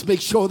gotta just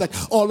make sure that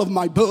all of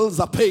my bills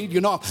are paid.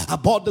 I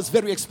bought this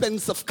very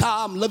expensive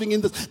car. I'm living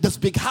in this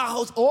big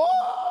house.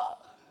 Oh,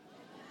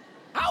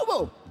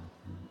 how?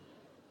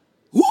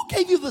 Who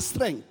gave you the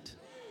strength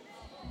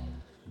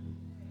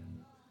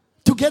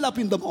to get up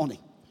in the morning?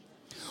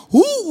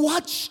 Who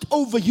watched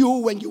over you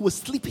when you were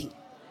sleeping?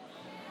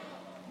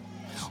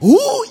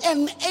 Who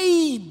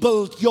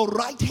enabled your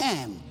right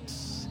hand?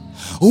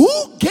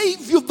 Who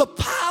gave you the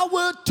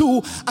power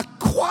to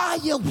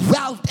acquire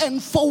wealth,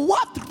 and for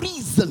what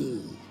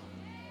reason?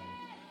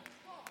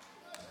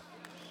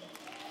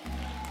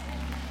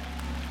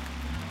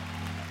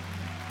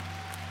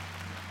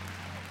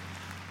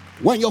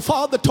 When your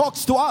Father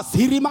talks to us,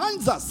 He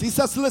reminds us. He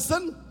says,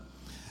 listen,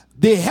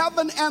 the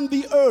heaven and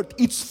the earth,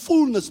 its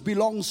fullness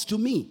belongs to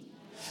me.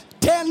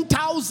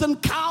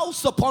 10,000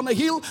 cows upon a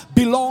hill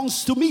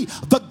belongs to me.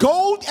 The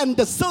gold and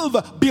the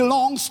silver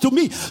belongs to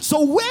me.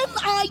 So when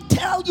I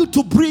tell you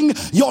to bring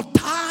your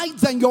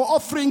tithes and your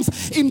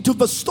offerings into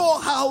the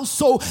storehouse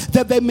so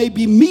that there may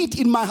be meat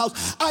in my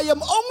house, I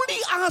am only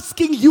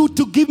asking you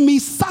to give me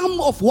some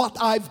of what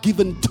I've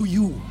given to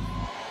you,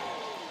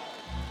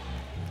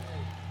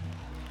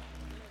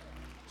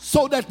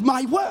 so that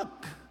my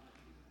work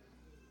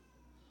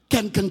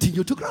can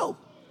continue to grow.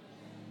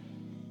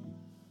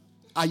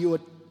 Are you a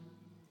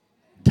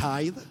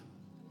tithe?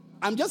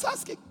 I'm just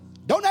asking.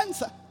 Don't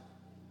answer.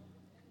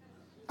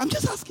 I'm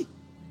just asking.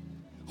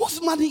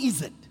 Whose money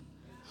is it?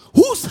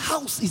 Whose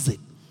house is it?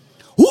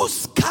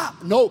 Whose car?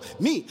 No,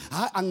 me.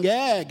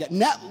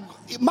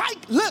 Mike,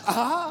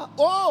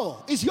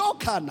 it's your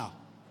car now.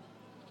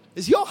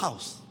 It's your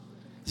house.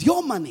 It's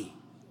your money.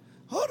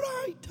 All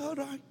right.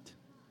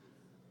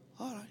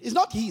 It's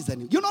not his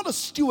anymore. You're not a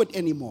steward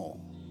anymore.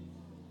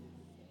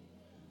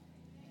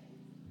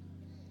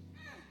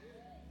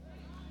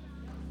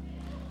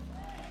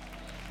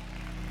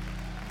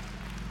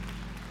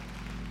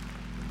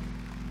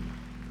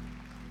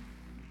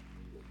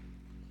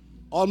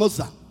 Almost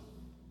done.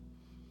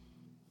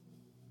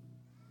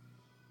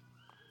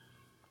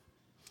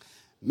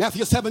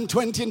 Matthew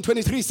 7:20 and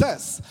 23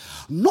 says,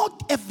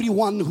 not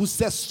everyone who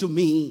says to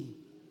me,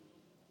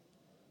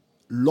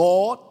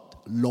 Lord,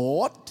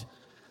 Lord,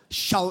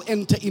 shall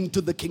enter into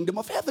the kingdom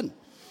of heaven,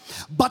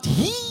 but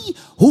he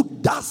who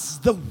does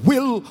the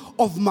will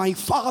of my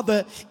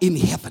Father in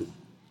heaven.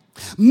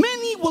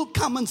 Many will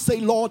come and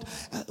say, Lord,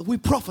 we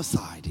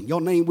prophesied in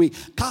your name, we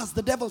cast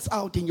the devils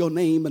out in your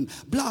name, and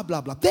blah, blah,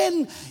 blah.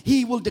 Then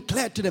he will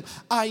declare to them,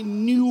 I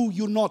knew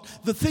you not.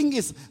 The thing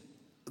is,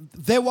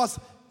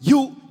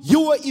 you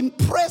were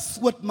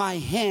impressed with my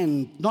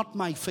hand, not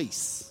my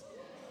face.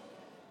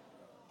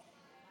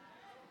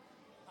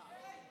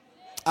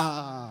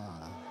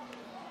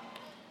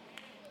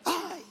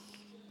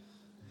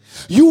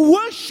 You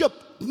worship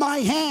my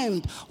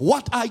hand,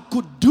 what I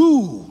could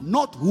do,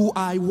 not who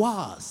I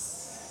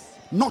was,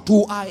 not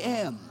who I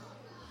am.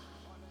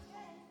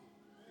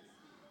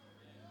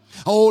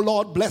 Oh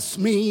Lord, bless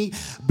me,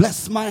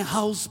 bless my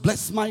house,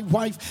 bless my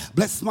wife,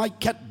 bless my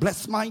cat,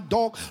 bless my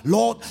dog.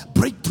 Lord,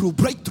 breakthrough,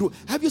 breakthrough.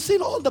 Have you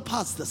seen all the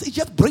pastors? It's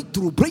just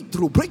breakthrough,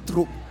 breakthrough,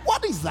 breakthrough.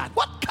 What is that?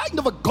 What kind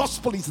of a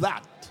gospel is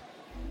that?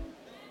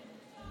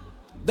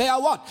 They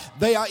are what?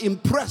 They are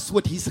impressed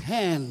with his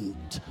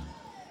hand,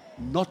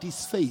 not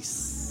his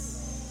face.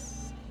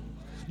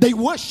 They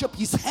worship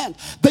his hand.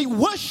 They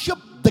worship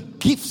the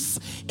gifts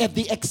at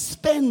the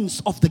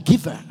expense of the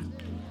giver.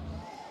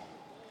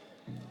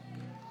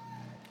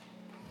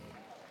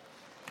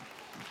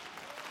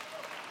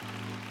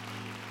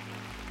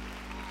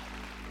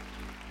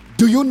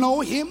 Do you know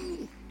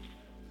him?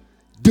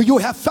 Do you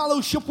have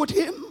fellowship with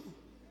him?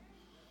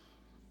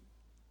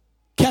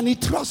 Can he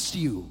trust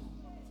you?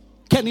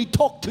 Can he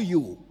talk to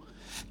you?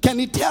 Can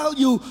he tell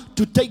you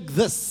to take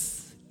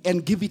this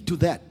and give it to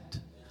that?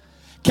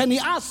 Can he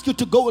ask you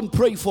to go and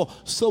pray for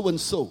so and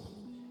so?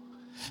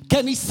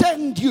 Can he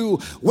send you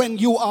when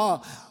you are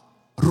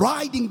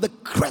riding the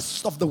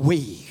crest of the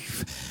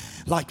wave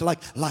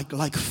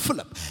like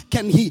Philip?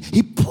 Can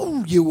he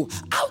pull you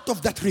out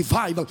of that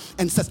revival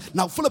and says,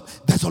 now Philip,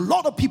 there's a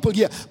lot of people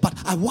here, but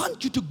I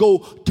want you to go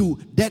to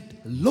that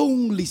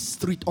lonely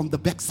street on the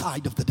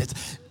backside of the desert.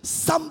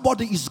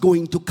 Somebody is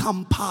going to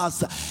come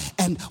past,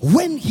 and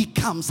when he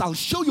comes, I'll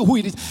show you who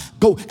it is.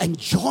 Go and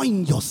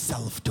join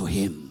yourself to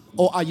him.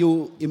 Or are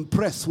you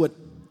impressed with?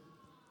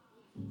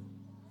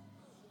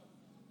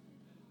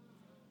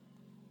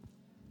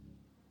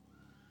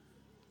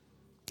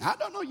 I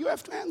don't know. You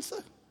have to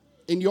answer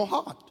in your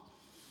heart.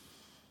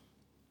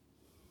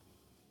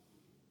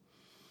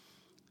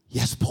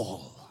 Yes,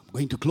 Paul. I'm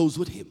going to close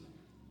with him.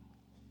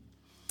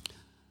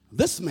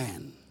 This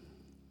man,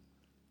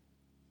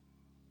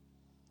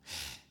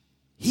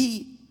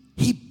 he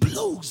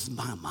blows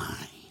my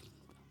mind.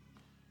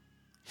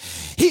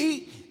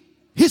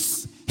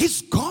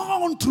 He's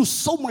gone through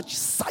so much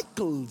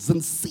cycles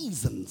and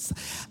seasons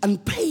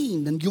and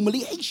pain and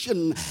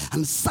humiliation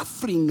and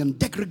suffering and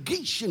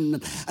degradation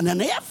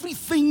and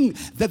everything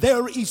that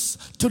there is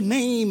to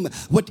name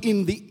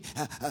within the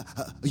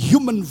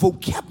human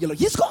vocabulary.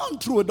 He's gone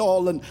through it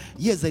all, and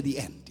he's at the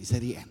end. He's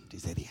at the end.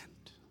 He's at the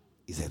end.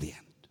 He's at the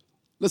end.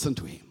 Listen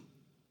to him.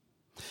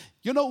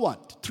 You know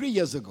what? 3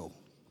 years ago,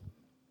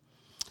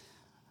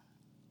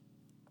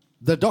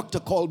 the doctor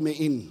called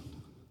me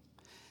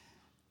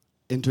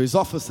into his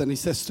office, and he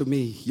says to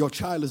me, your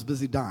child is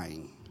busy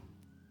dying.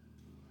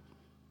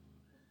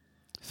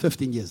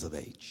 15 years of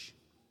age.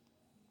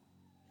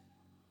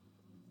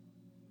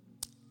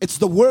 It's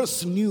the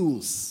worst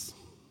news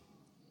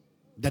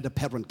that a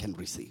parent can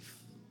receive.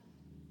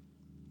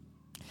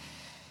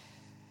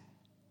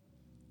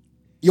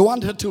 You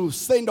want her to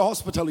stay in the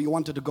hospital, or you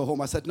want her to go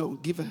home? I said, no,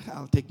 give her,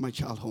 I'll take my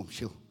child home.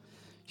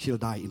 She'll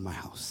die in my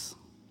house.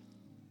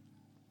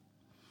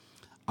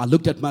 I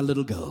looked at my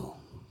little girl.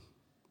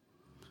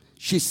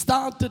 She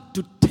started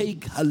to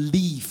take her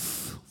leave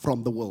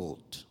from the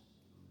world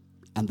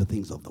and the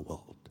things of the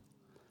world.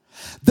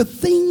 The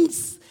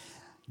things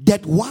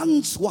that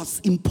once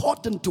was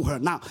important to her.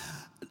 Now,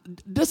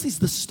 this is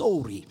the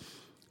story.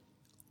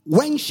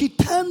 When she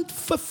turned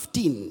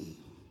 15,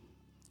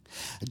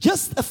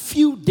 just a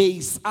few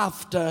days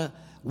after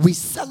we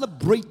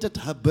celebrated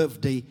her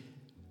birthday,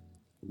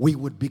 we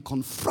would be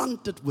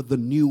confronted with the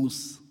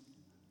news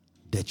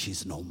that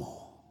she's no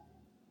more.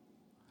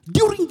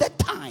 During that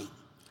time,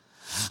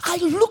 I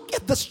look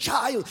at this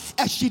child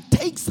as she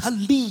takes her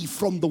leave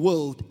from the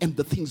world and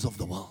the things of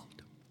the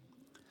world.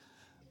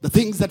 The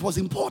things that was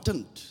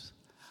important.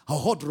 Her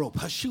wardrobe,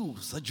 her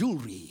shoes, her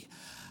jewelry,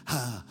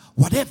 her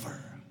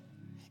whatever.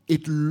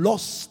 It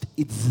lost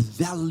its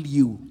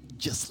value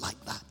just like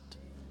that.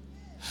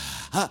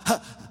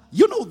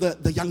 You know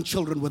the young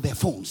children with their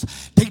phones.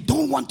 They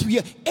don't want to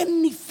hear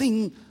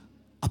anything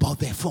about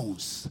their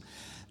phones.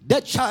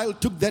 That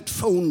child took that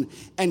phone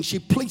and she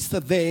placed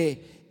it there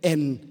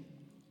and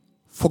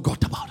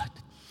forgot about it.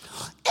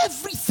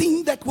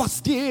 Everything that was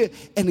there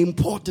and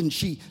important,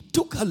 she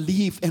took her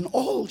leave, and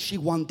all she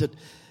wanted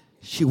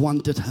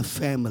her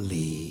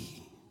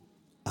family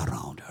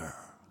around her.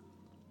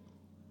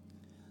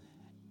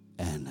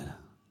 And a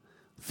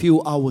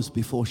few hours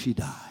before she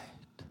died,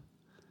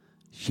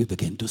 she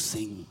began to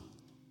sing,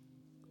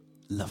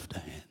 lifted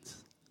her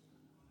hands.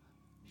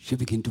 She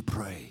began to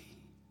pray.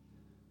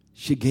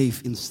 She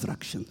gave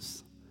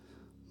instructions.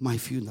 My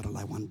funeral,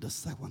 I want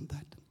this, I want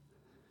that.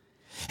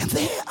 And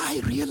there I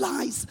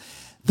realized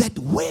that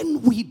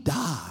when we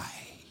die,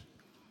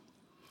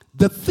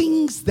 the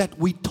things that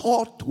we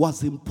thought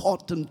was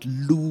important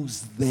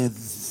lose their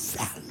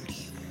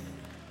value.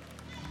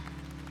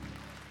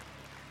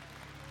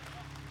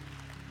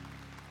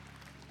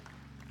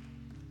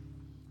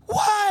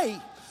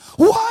 Why?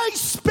 Why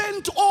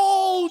spend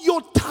all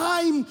your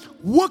time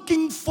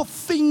working for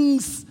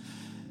things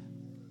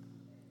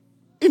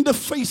in the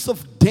face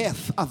of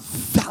death are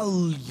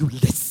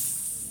valueless?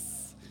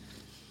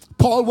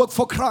 Paul worked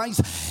for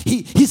Christ.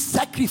 He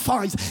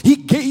sacrificed. He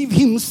gave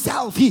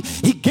himself. He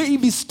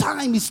gave his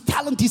time, his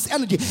talent, his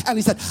energy. And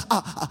he said,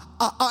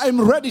 I am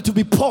ready to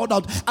be poured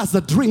out as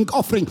a drink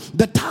offering.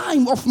 The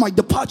time of my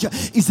departure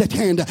is at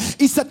hand.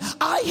 He said,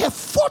 I have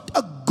fought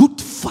a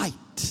good fight.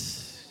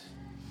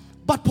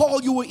 But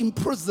Paul, you were in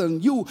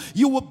prison. You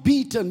were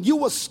beaten. You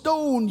were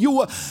stoned. You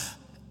were...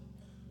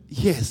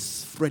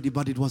 Yes, Freddie,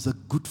 but it was a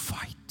good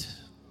fight.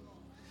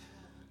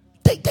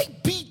 They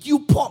beat you,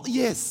 Paul.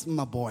 Yes,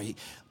 my boy.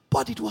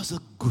 But it was a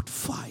good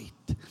fight.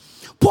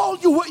 Paul,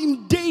 you were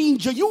in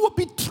danger. You were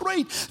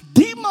betrayed.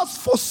 Demas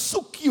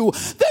forsook you.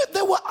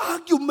 There were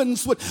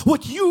arguments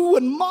with you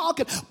and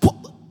Mark.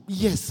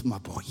 Yes, my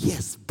boy,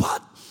 yes.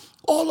 But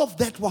all of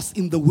that was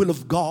in the will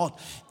of God,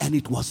 and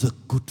it was a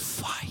good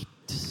fight.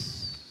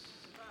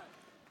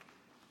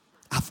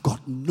 I've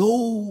got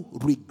no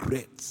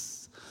regrets.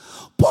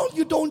 Paul,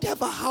 you don't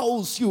have a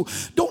house, you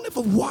don't have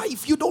a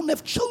wife, you don't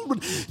have children,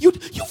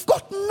 you've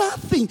got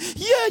nothing.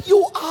 Yeah,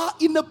 you are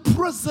in a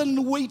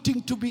prison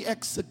waiting to be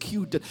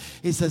executed.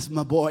 He says,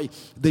 my boy,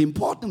 the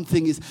important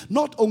thing is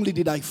not only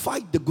did I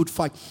fight the good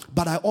fight,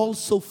 but I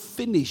also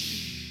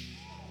finish.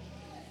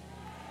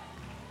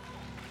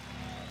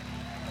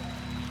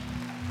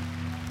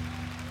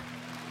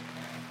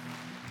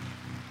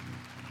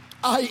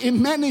 I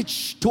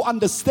managed to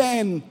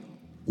understand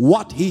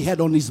what he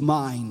had on his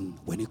mind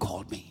when he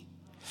called me.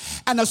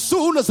 And as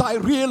soon as I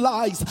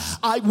realized,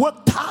 I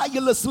worked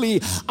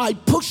tirelessly, I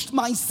pushed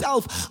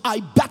myself, I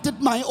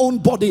battered my own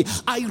body,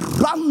 I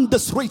ran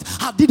this race,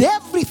 I did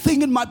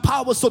everything in my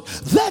power so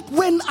that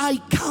when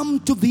I come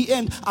to the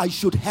end, I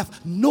should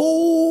have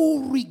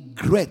no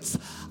regrets.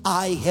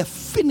 I have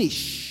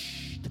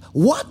finished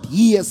what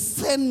he has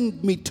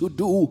sent me to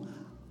do.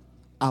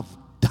 I've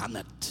done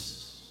it.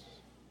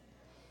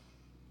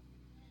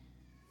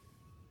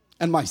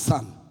 And my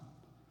son,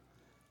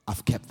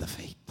 I've kept the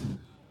faith.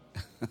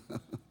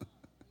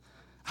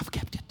 I've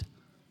kept it.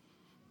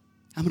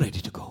 I'm ready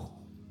to go.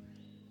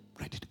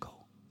 Ready to go.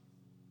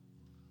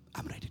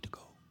 I'm ready to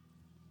go.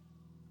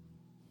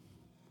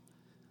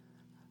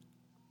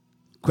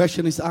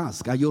 Question is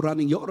asked, are you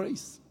running your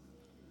race?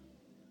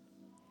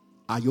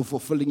 Are you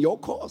fulfilling your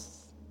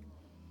cause?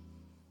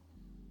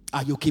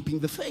 Are you keeping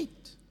the faith?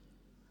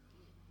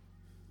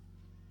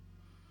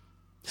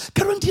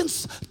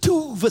 Corinthians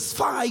 2 verse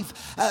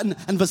 5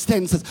 and verse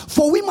 10 says,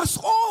 for we must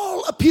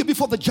all appear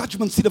before the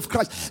judgment seat of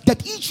Christ,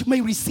 that each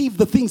may receive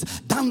the things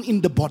done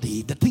in the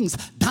body. The things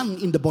done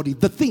in the body.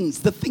 The things.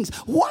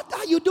 What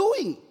are you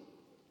doing?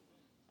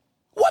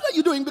 What are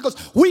you doing?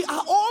 Because we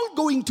are all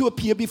going to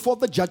appear before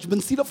the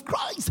judgment seat of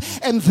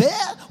Christ. And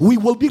there we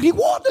will be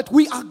rewarded.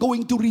 We are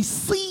going to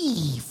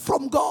receive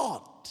from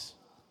God.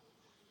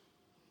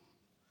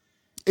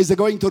 Is it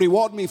going to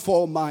reward me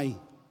for my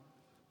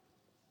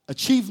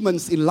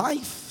achievements in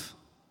life?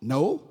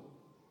 No.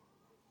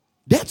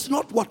 That's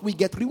not what we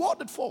get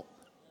rewarded for.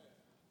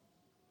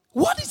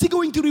 What is he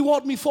going to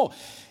reward me for?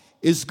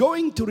 He's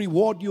going to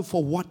reward you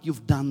for what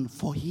you've done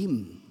for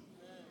him.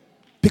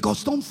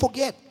 Because don't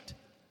forget,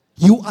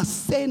 you are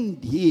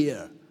sent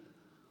here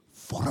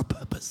for a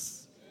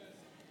purpose.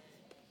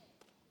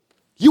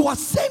 You are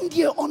sent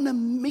here on a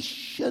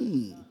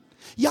mission.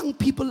 Young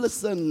people,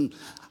 listen.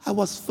 I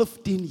was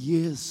 15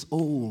 years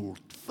old.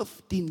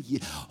 15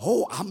 years.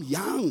 Oh, I'm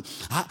young.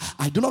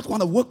 I do not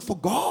want to work for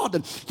God.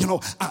 And,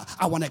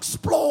 I want to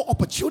explore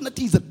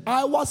opportunities. And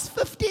I was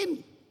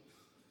 15.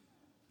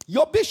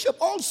 Your bishop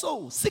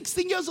also,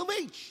 16 years of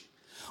age.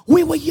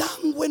 We were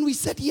young when we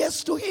said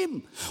yes to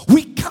him.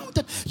 We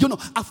counted.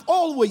 I've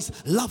always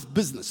loved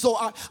business. So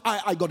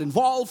I got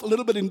involved a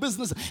little bit in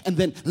business. And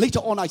then later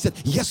on I said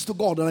yes to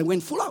God and I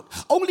went full out.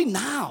 Only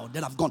now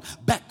that I've gone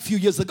back a few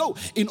years ago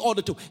in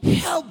order to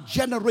help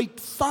generate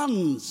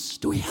funds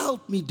to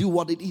help me do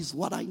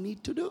what I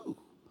need to do.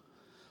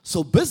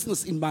 So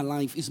business in my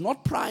life is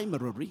not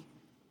primary.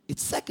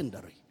 It's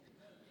secondary.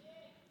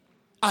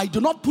 I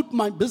do not put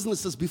my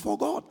businesses before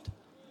God.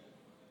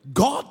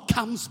 God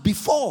comes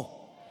before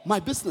my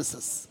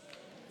businesses.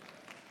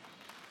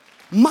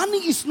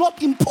 Money is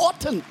not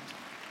important.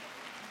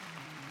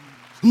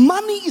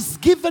 Money is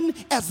given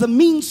as a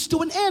means to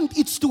an end.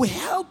 It's to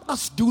help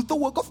us do the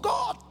work of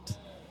God.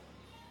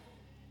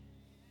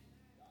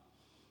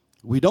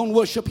 We don't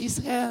worship his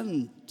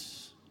hand.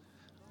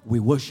 We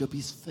worship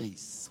his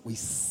face. We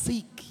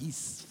seek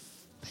his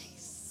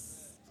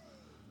face.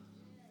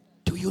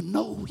 Do you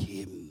know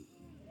him?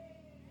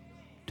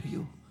 Do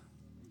you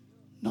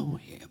know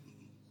him?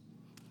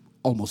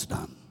 Almost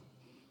done.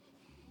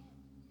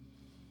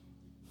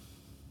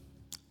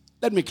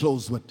 Let me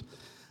close with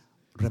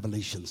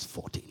Revelations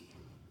 14.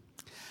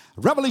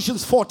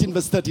 Revelations 14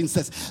 verse 13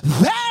 says,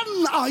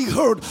 then I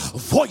heard a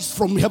voice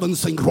from heaven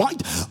saying, right,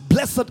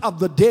 blessed are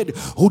the dead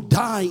who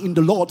die in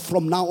the Lord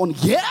from now on.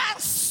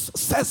 Yes,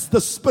 says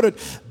the Spirit,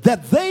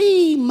 that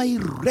they may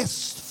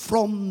rest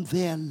from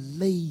their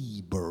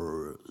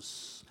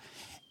labors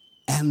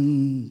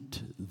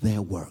and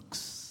their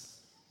works.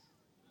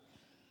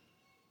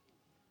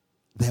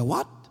 Their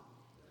what?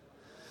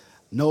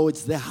 No,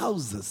 it's their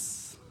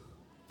houses,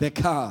 their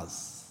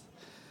cars,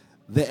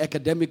 their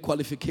academic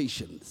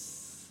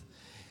qualifications.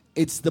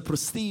 It's the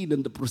pristine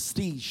and the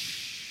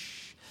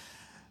prestige,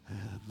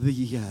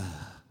 the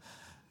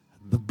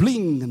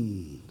bling.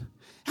 And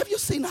have you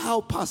seen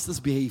how pastors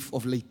behave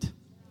of late?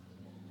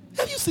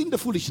 Have you seen the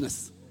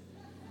foolishness?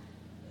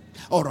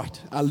 All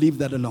right, I'll leave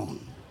that alone.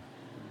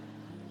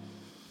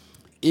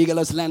 Eagle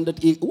has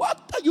landed.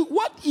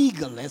 What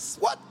eagle has?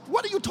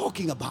 What are you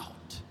talking about?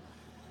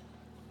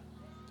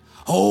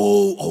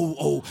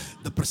 Oh,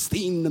 the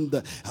pristine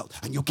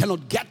and you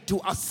cannot get to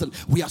us, and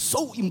we are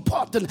so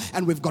important,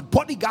 and we've got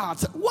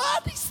bodyguards.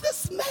 What is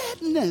this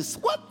madness?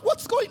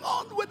 What's going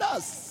on with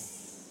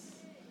us?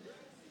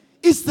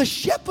 Is the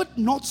shepherd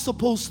not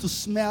supposed to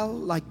smell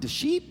like the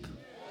sheep?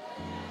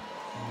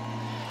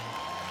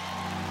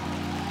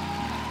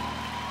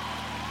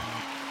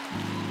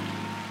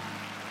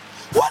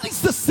 What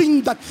is this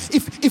thing that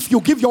if you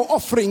give your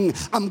offering,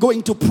 I'm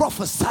going to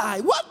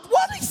prophesy? What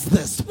is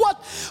this?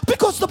 What?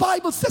 Because the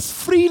Bible says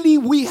freely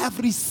we have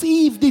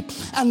received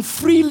it and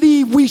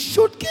freely we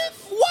should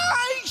give.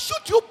 Why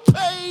should you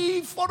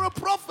pay for a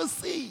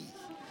prophecy?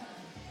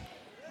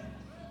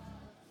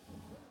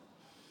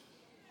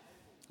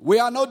 We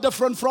are no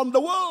different from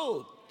the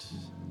world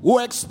who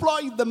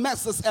exploit the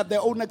masses at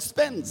their own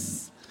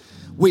expense.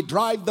 We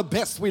drive the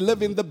best, we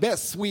live in the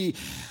best, we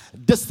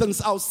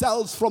distance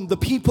ourselves from the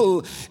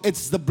people.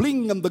 It's the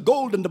bling and the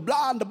gold and the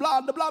blah and the blah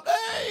and the blah.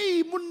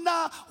 Hey,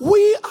 Munna,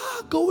 we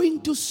are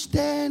going to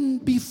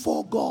stand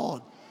before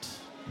God.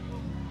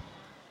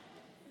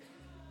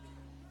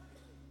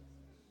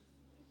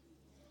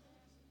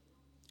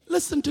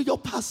 Listen to your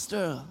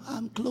pastor.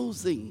 I'm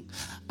closing.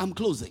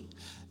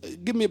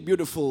 Give me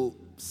beautiful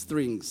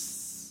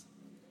strings.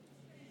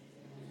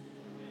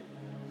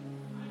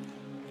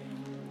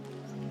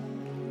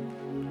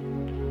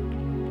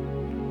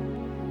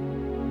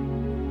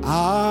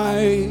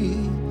 I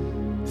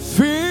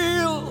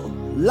feel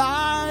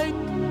like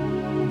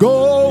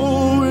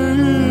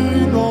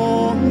going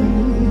on.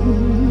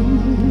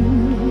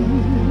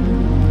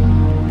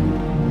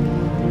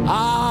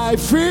 I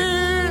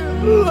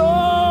feel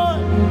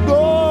like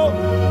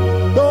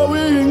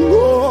going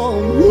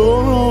on.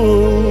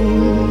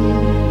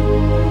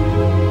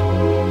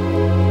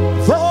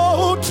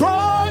 Though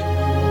try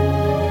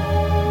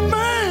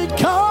may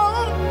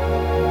come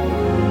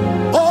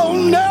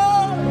on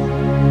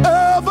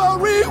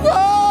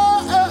everywhere.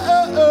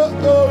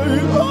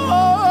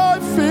 I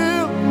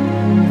feel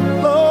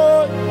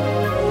like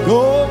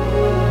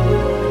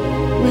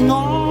going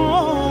on.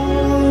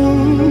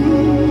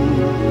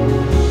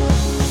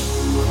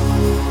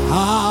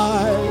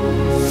 I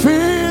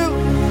feel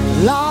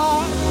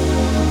like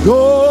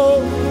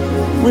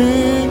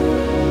going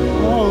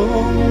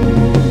on.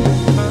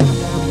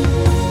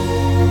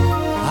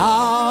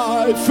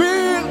 I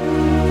feel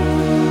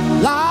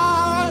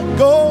like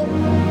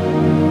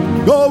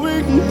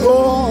going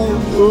on.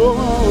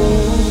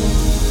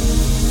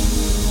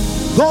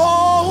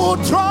 Though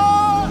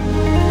trials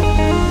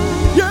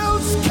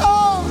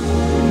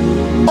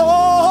come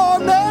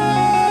on everywhere,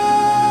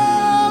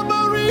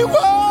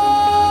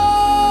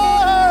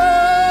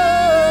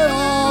 I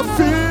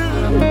feel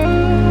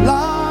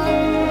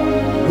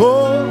like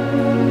going.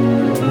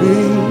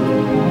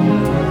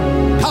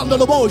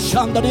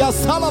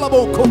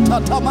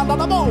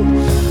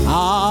 I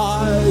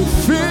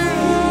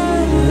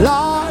feel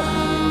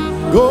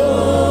like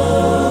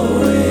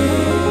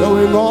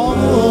going on.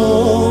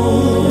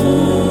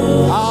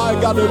 I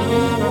gotta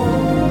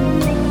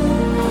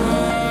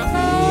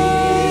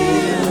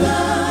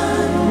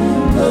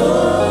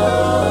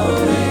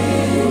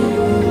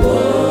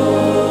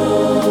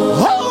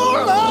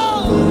hold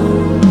on.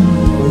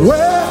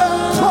 Where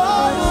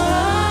trials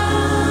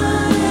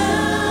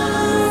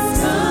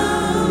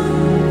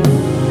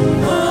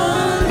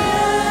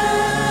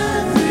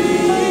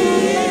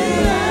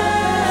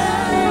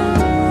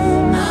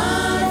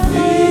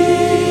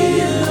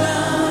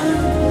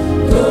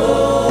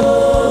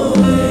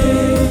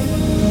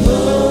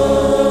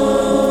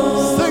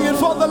sing it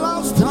for the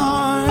last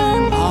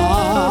time. I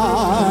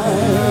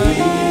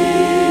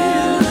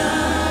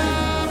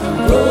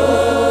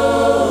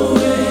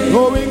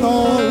going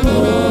on.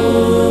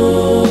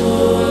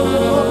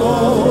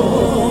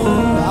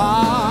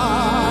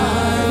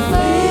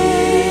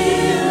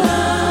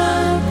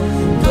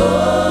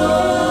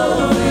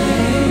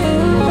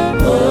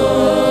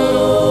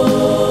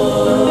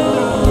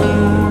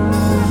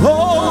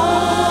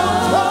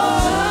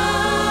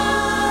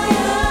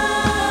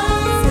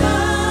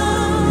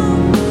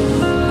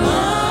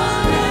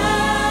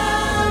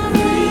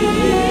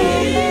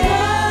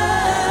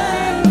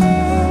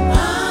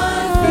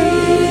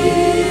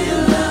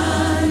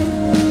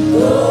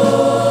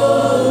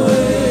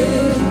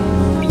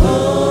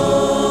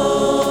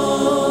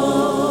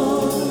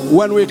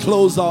 When we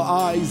close our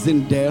eyes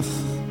in death,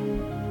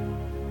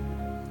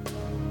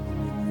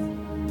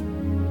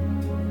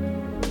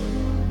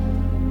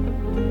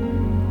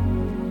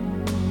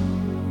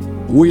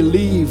 we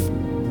leave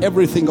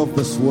everything of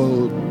this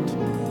world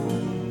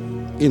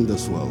in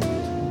this world.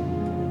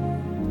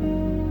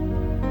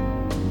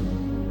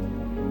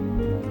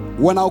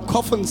 When our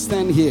coffins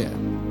stand here,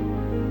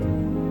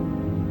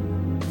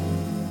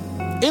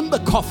 in the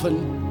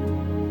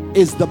coffin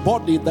is the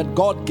body that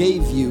God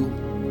gave you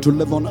to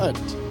live on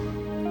earth.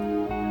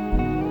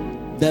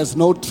 There's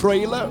no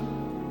trailer.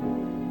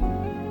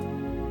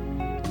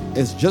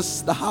 It's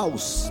just the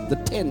house, the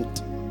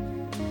tent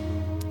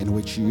in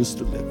which you used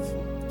to live.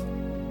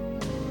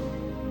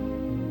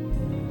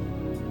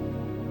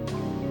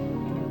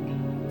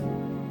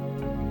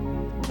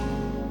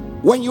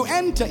 When you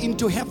enter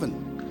into heaven,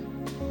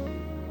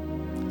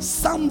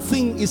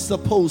 something is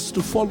supposed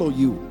to follow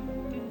you.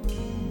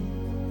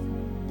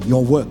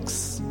 Your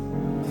works.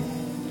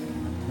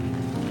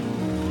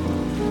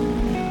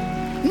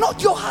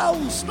 Not your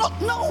house. No.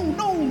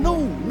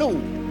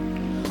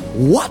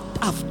 What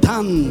I've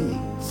done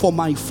for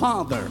my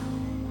Father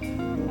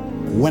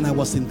when I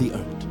was in the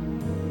earth.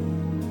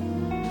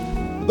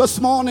 This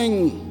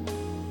morning,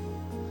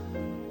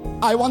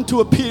 I want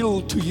to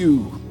appeal to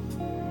you.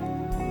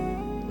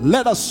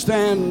 Let us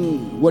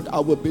stand with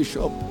our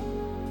bishop.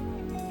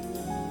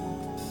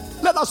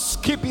 Let us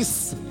keep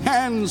his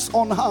hands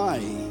on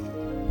high.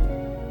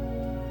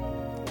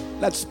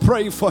 Let's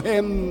pray for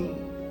him.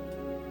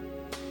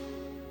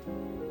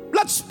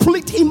 Let's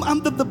split him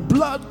under the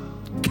blood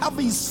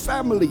Cover his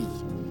family.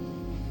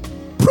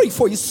 Pray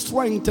for his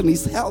strength and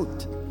his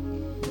health.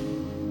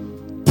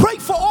 Pray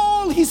for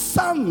all his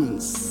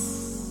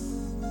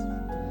sons,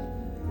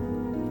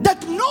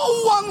 that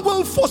no one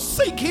will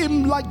forsake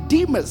him like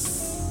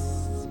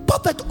Demas,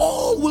 but that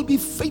all will be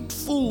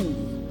faithful,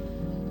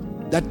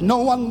 that no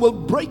one will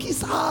break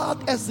his heart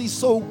as he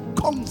so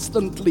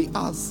constantly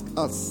asks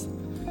us,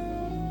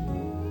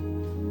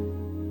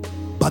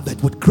 but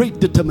that with great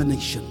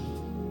determination,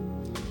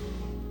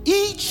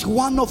 each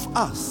one of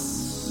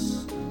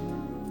us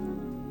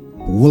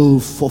will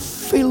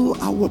fulfill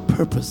our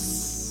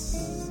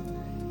purpose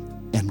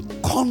and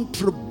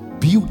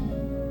contribute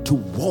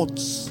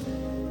towards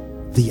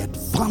the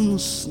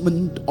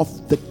advancement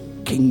of the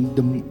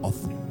kingdom of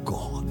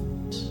God.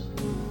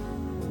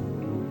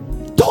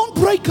 Don't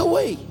break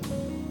away.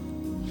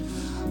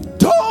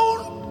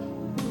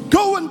 Don't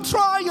go and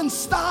try and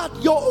start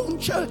your own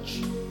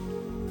church.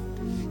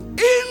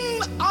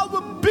 In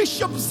our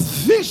bishop's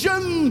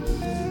vision,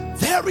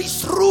 there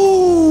is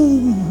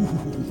room.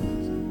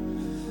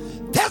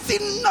 There's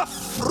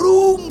enough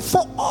room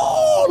for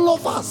all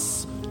of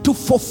us to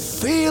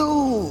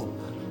fulfill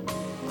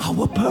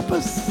our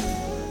purpose.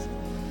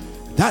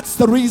 That's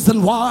the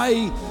reason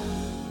why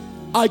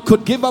I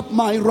could give up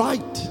my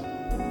right.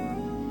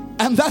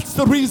 And that's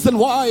the reason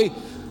why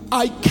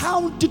I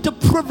count it a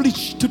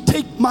privilege to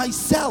take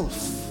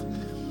myself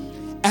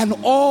and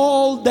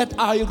all that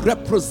I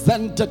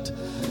represented,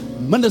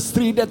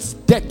 ministry that's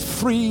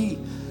debt-free,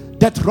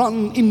 that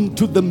run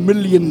into the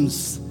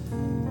millions,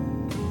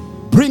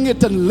 bring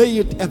it and lay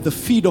it at the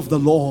feet of the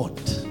Lord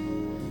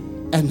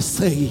and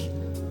say,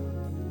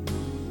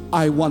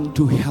 I want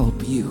to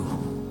help you.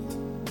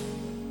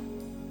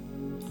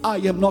 I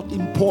am not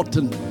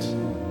important.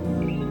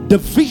 The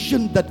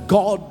vision that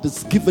God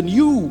has given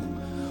you,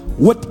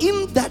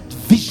 within that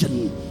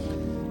vision,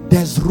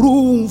 there's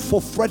room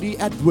for Freddie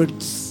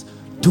Edwards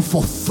to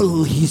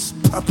fulfill his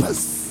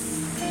purpose.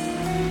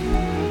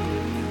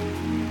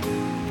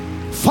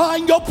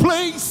 Find your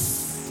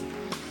place.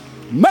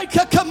 Make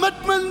a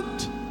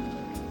commitment.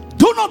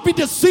 Do not be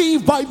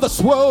deceived by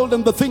this world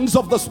and the things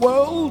of this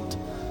world,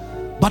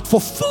 but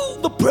fulfill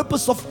the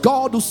purpose of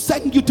God who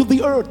sent you to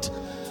the earth,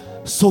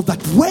 so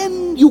that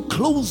when you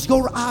close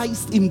your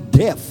eyes in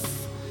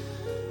death,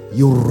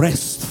 you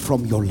rest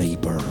from your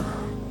labor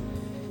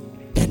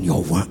and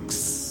your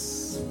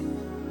works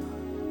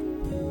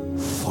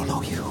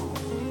follow you.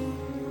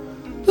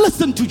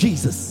 Listen to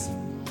Jesus.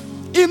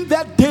 In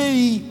that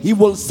day he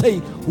will say,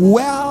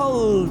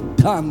 well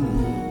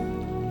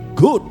done,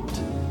 good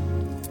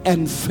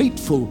and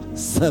faithful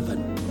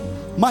servant.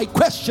 My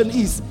question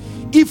is,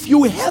 if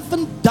you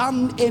haven't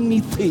done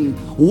anything,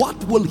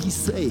 what will he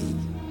say?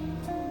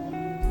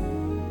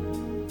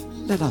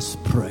 Let us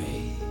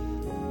pray.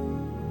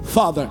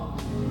 Father,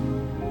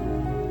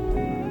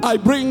 I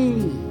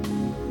bring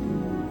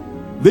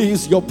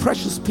these your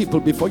precious people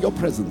before your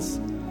presence,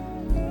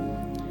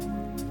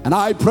 and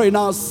I pray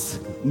now,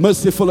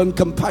 merciful and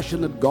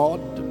compassionate God,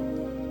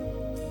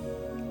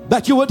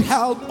 that you would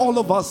help all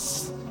of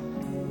us,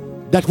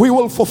 that we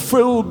will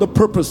fulfill the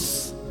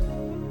purpose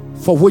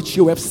for which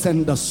you have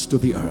sent us to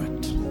the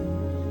earth.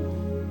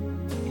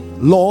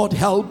 Lord,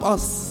 help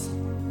us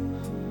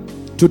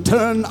to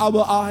turn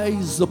our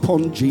eyes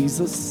upon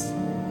Jesus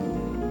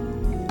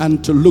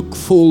and to look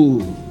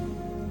full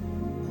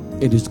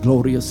in his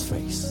glorious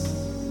face.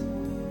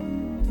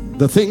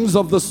 The things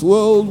of this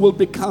world will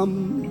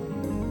become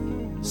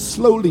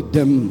slowly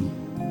dim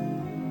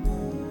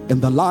in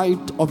the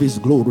light of his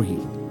glory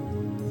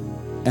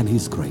and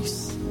his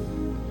grace.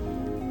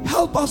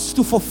 Help us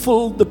to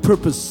fulfill the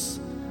purpose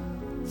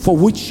for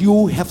which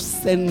you have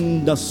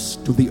sent us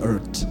to the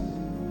earth,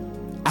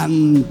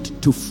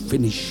 and to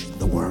finish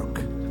the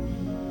work.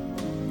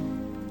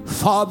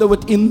 Father,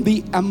 within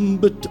the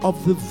ambit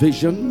of the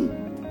vision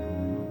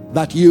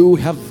that you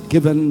have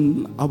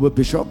given our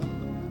bishop,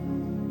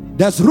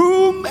 there's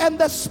room and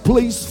there's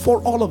place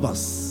for all of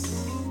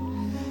us.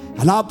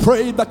 And I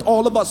pray that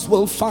all of us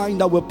will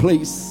find our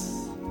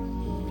place,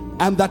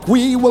 and that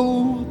we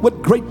will,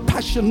 with great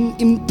passion,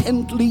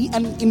 intently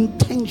and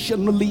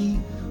intentionally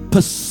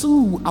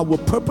pursue our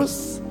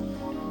purpose,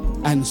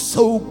 and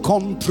so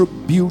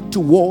contribute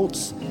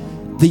towards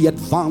the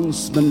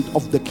advancement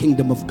of the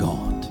kingdom of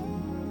God.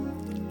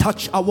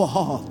 Touch our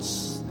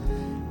hearts.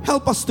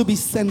 Help us to be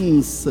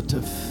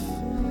sensitive.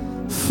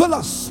 Fill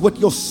us with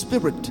your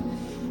spirit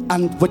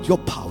and with your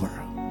power.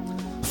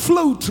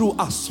 Flow through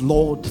us,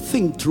 Lord.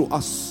 Think through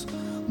us.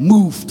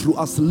 Move through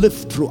us.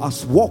 Live through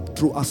us. Walk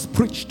through us.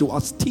 Preach to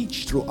us.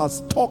 Teach through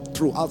us. Talk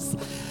through us.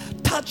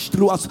 Touch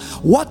through us.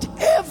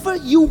 Whatever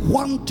you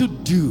want to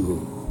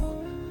do,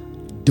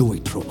 do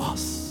it through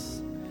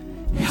us.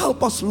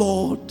 Help us,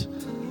 Lord,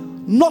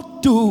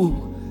 not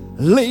to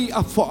lay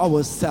up for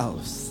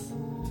ourselves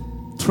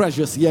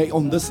treasures here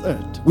on this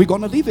earth. We're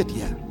going to leave it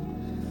here.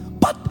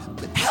 But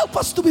help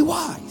us to be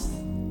wise.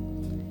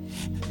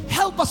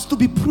 Help us to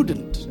be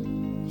prudent.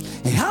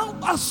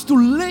 Help us to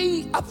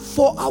lay up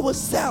for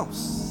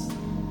ourselves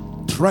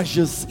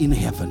treasures in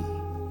heaven.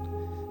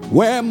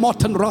 where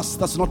moth and rust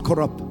does not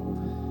corrupt,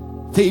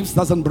 thieves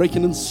doesn't break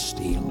in and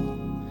steal.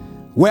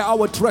 Where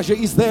our treasure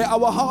is, there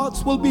our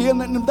hearts will be,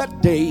 and in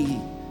that day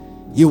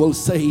you will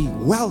say,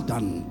 well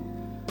done,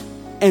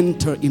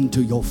 enter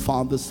into your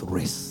Father's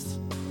rest.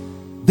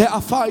 There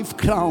are 5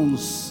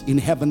 crowns in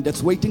heaven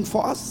that's waiting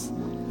for us.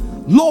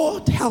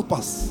 Lord, help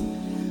us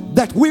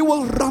that we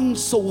will run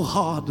so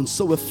hard and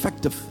so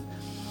effective,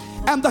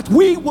 and that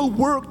we will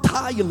work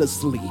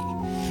tirelessly,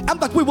 and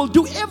that we will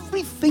do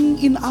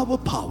everything in our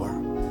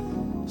power,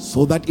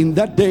 so that in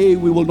that day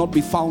we will not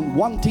be found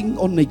wanting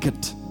or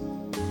naked,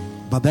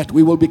 but that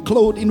we will be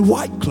clothed in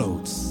white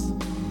clothes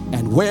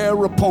and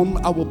wear upon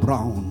our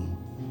brow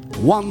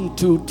 1,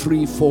 2,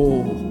 3,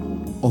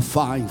 4, or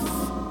 5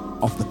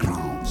 of the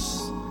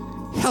crowns.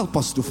 Help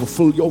us to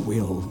fulfill your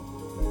will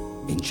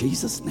in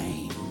Jesus'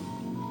 name.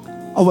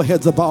 Our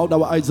heads are bowed,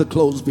 our eyes are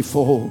closed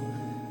before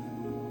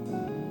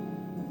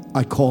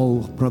I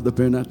call Brother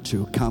Bernard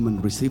to come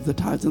and receive the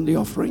tithes and the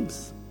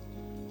offerings.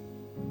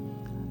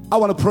 I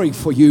want to pray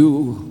for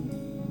you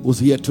who's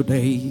here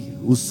today,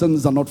 whose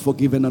sins are not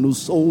forgiven and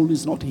whose soul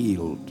is not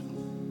healed.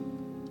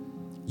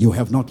 You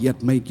have not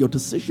yet made your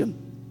decision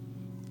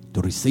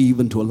to receive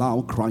and to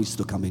allow Christ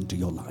to come into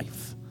your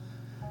life.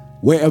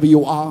 Wherever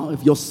you are,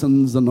 if your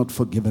sins are not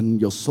forgiven,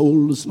 your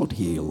soul is not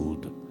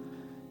healed,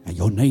 and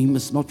your name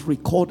is not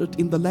recorded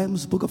in the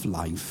Lamb's Book of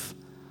Life,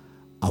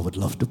 I would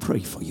love to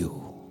pray for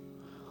you.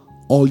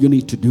 All you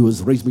need to do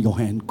is raise me your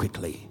hand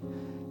quickly,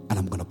 and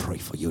I'm going to pray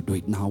for you. Do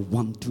it now.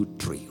 1, 2,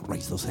 3.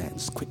 Raise those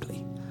hands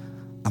quickly.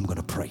 I'm going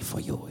to pray for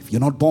you. If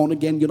you're not born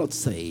again, you're not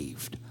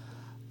saved,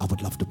 I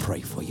would love to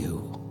pray for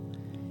you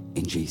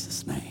in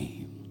Jesus'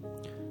 name.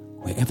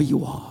 Wherever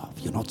you are,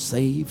 if you're not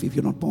saved, if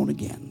you're not born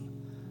again,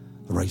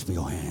 raise me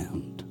your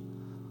hand.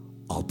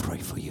 I'll pray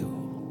for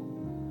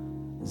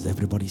you. Is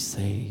everybody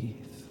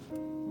saved?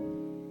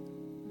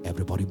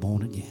 Everybody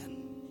born again?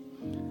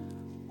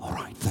 All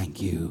right,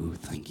 thank you,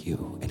 thank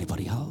you.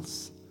 Anybody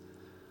else?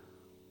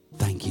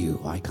 Thank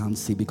you. I can't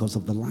see because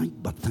of the light,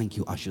 but thank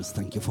you, ushers.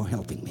 Thank you for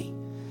helping me.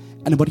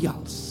 Anybody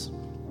else?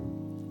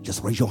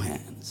 Just raise your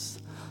hands.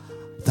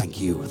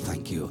 Thank you,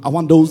 thank you. I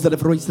want those that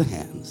have raised their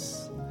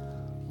hands,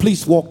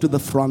 please walk to the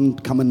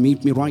front. Come and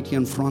meet me right here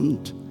in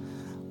front.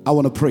 I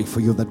want to pray for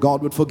you that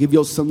God would forgive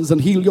your sins and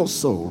heal your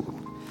soul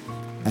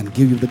and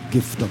give you the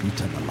gift of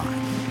eternal life.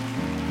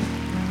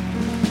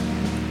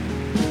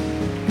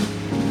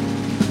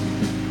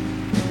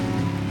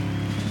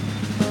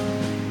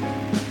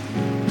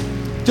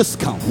 Just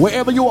come.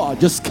 Wherever you are,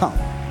 just come.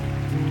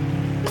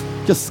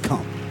 Just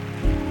come.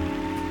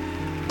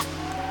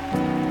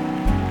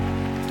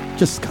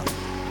 Just come.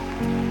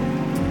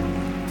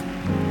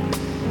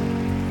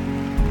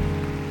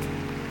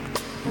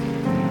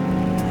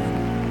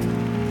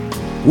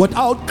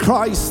 Without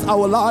Christ,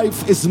 our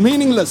life is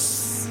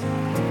meaningless.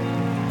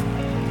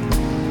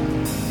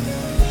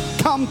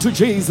 Come to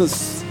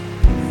Jesus.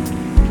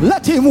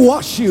 Let him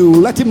wash you.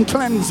 Let him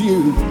cleanse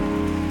you.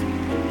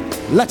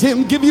 Let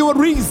him give you a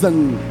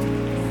reason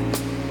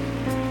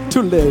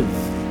to live.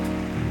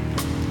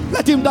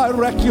 Let him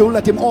direct you.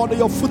 Let him order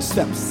your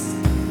footsteps.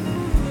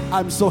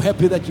 I'm so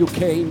happy that you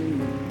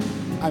came.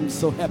 I'm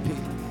so happy.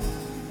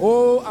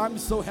 Oh, I'm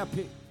so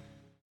happy.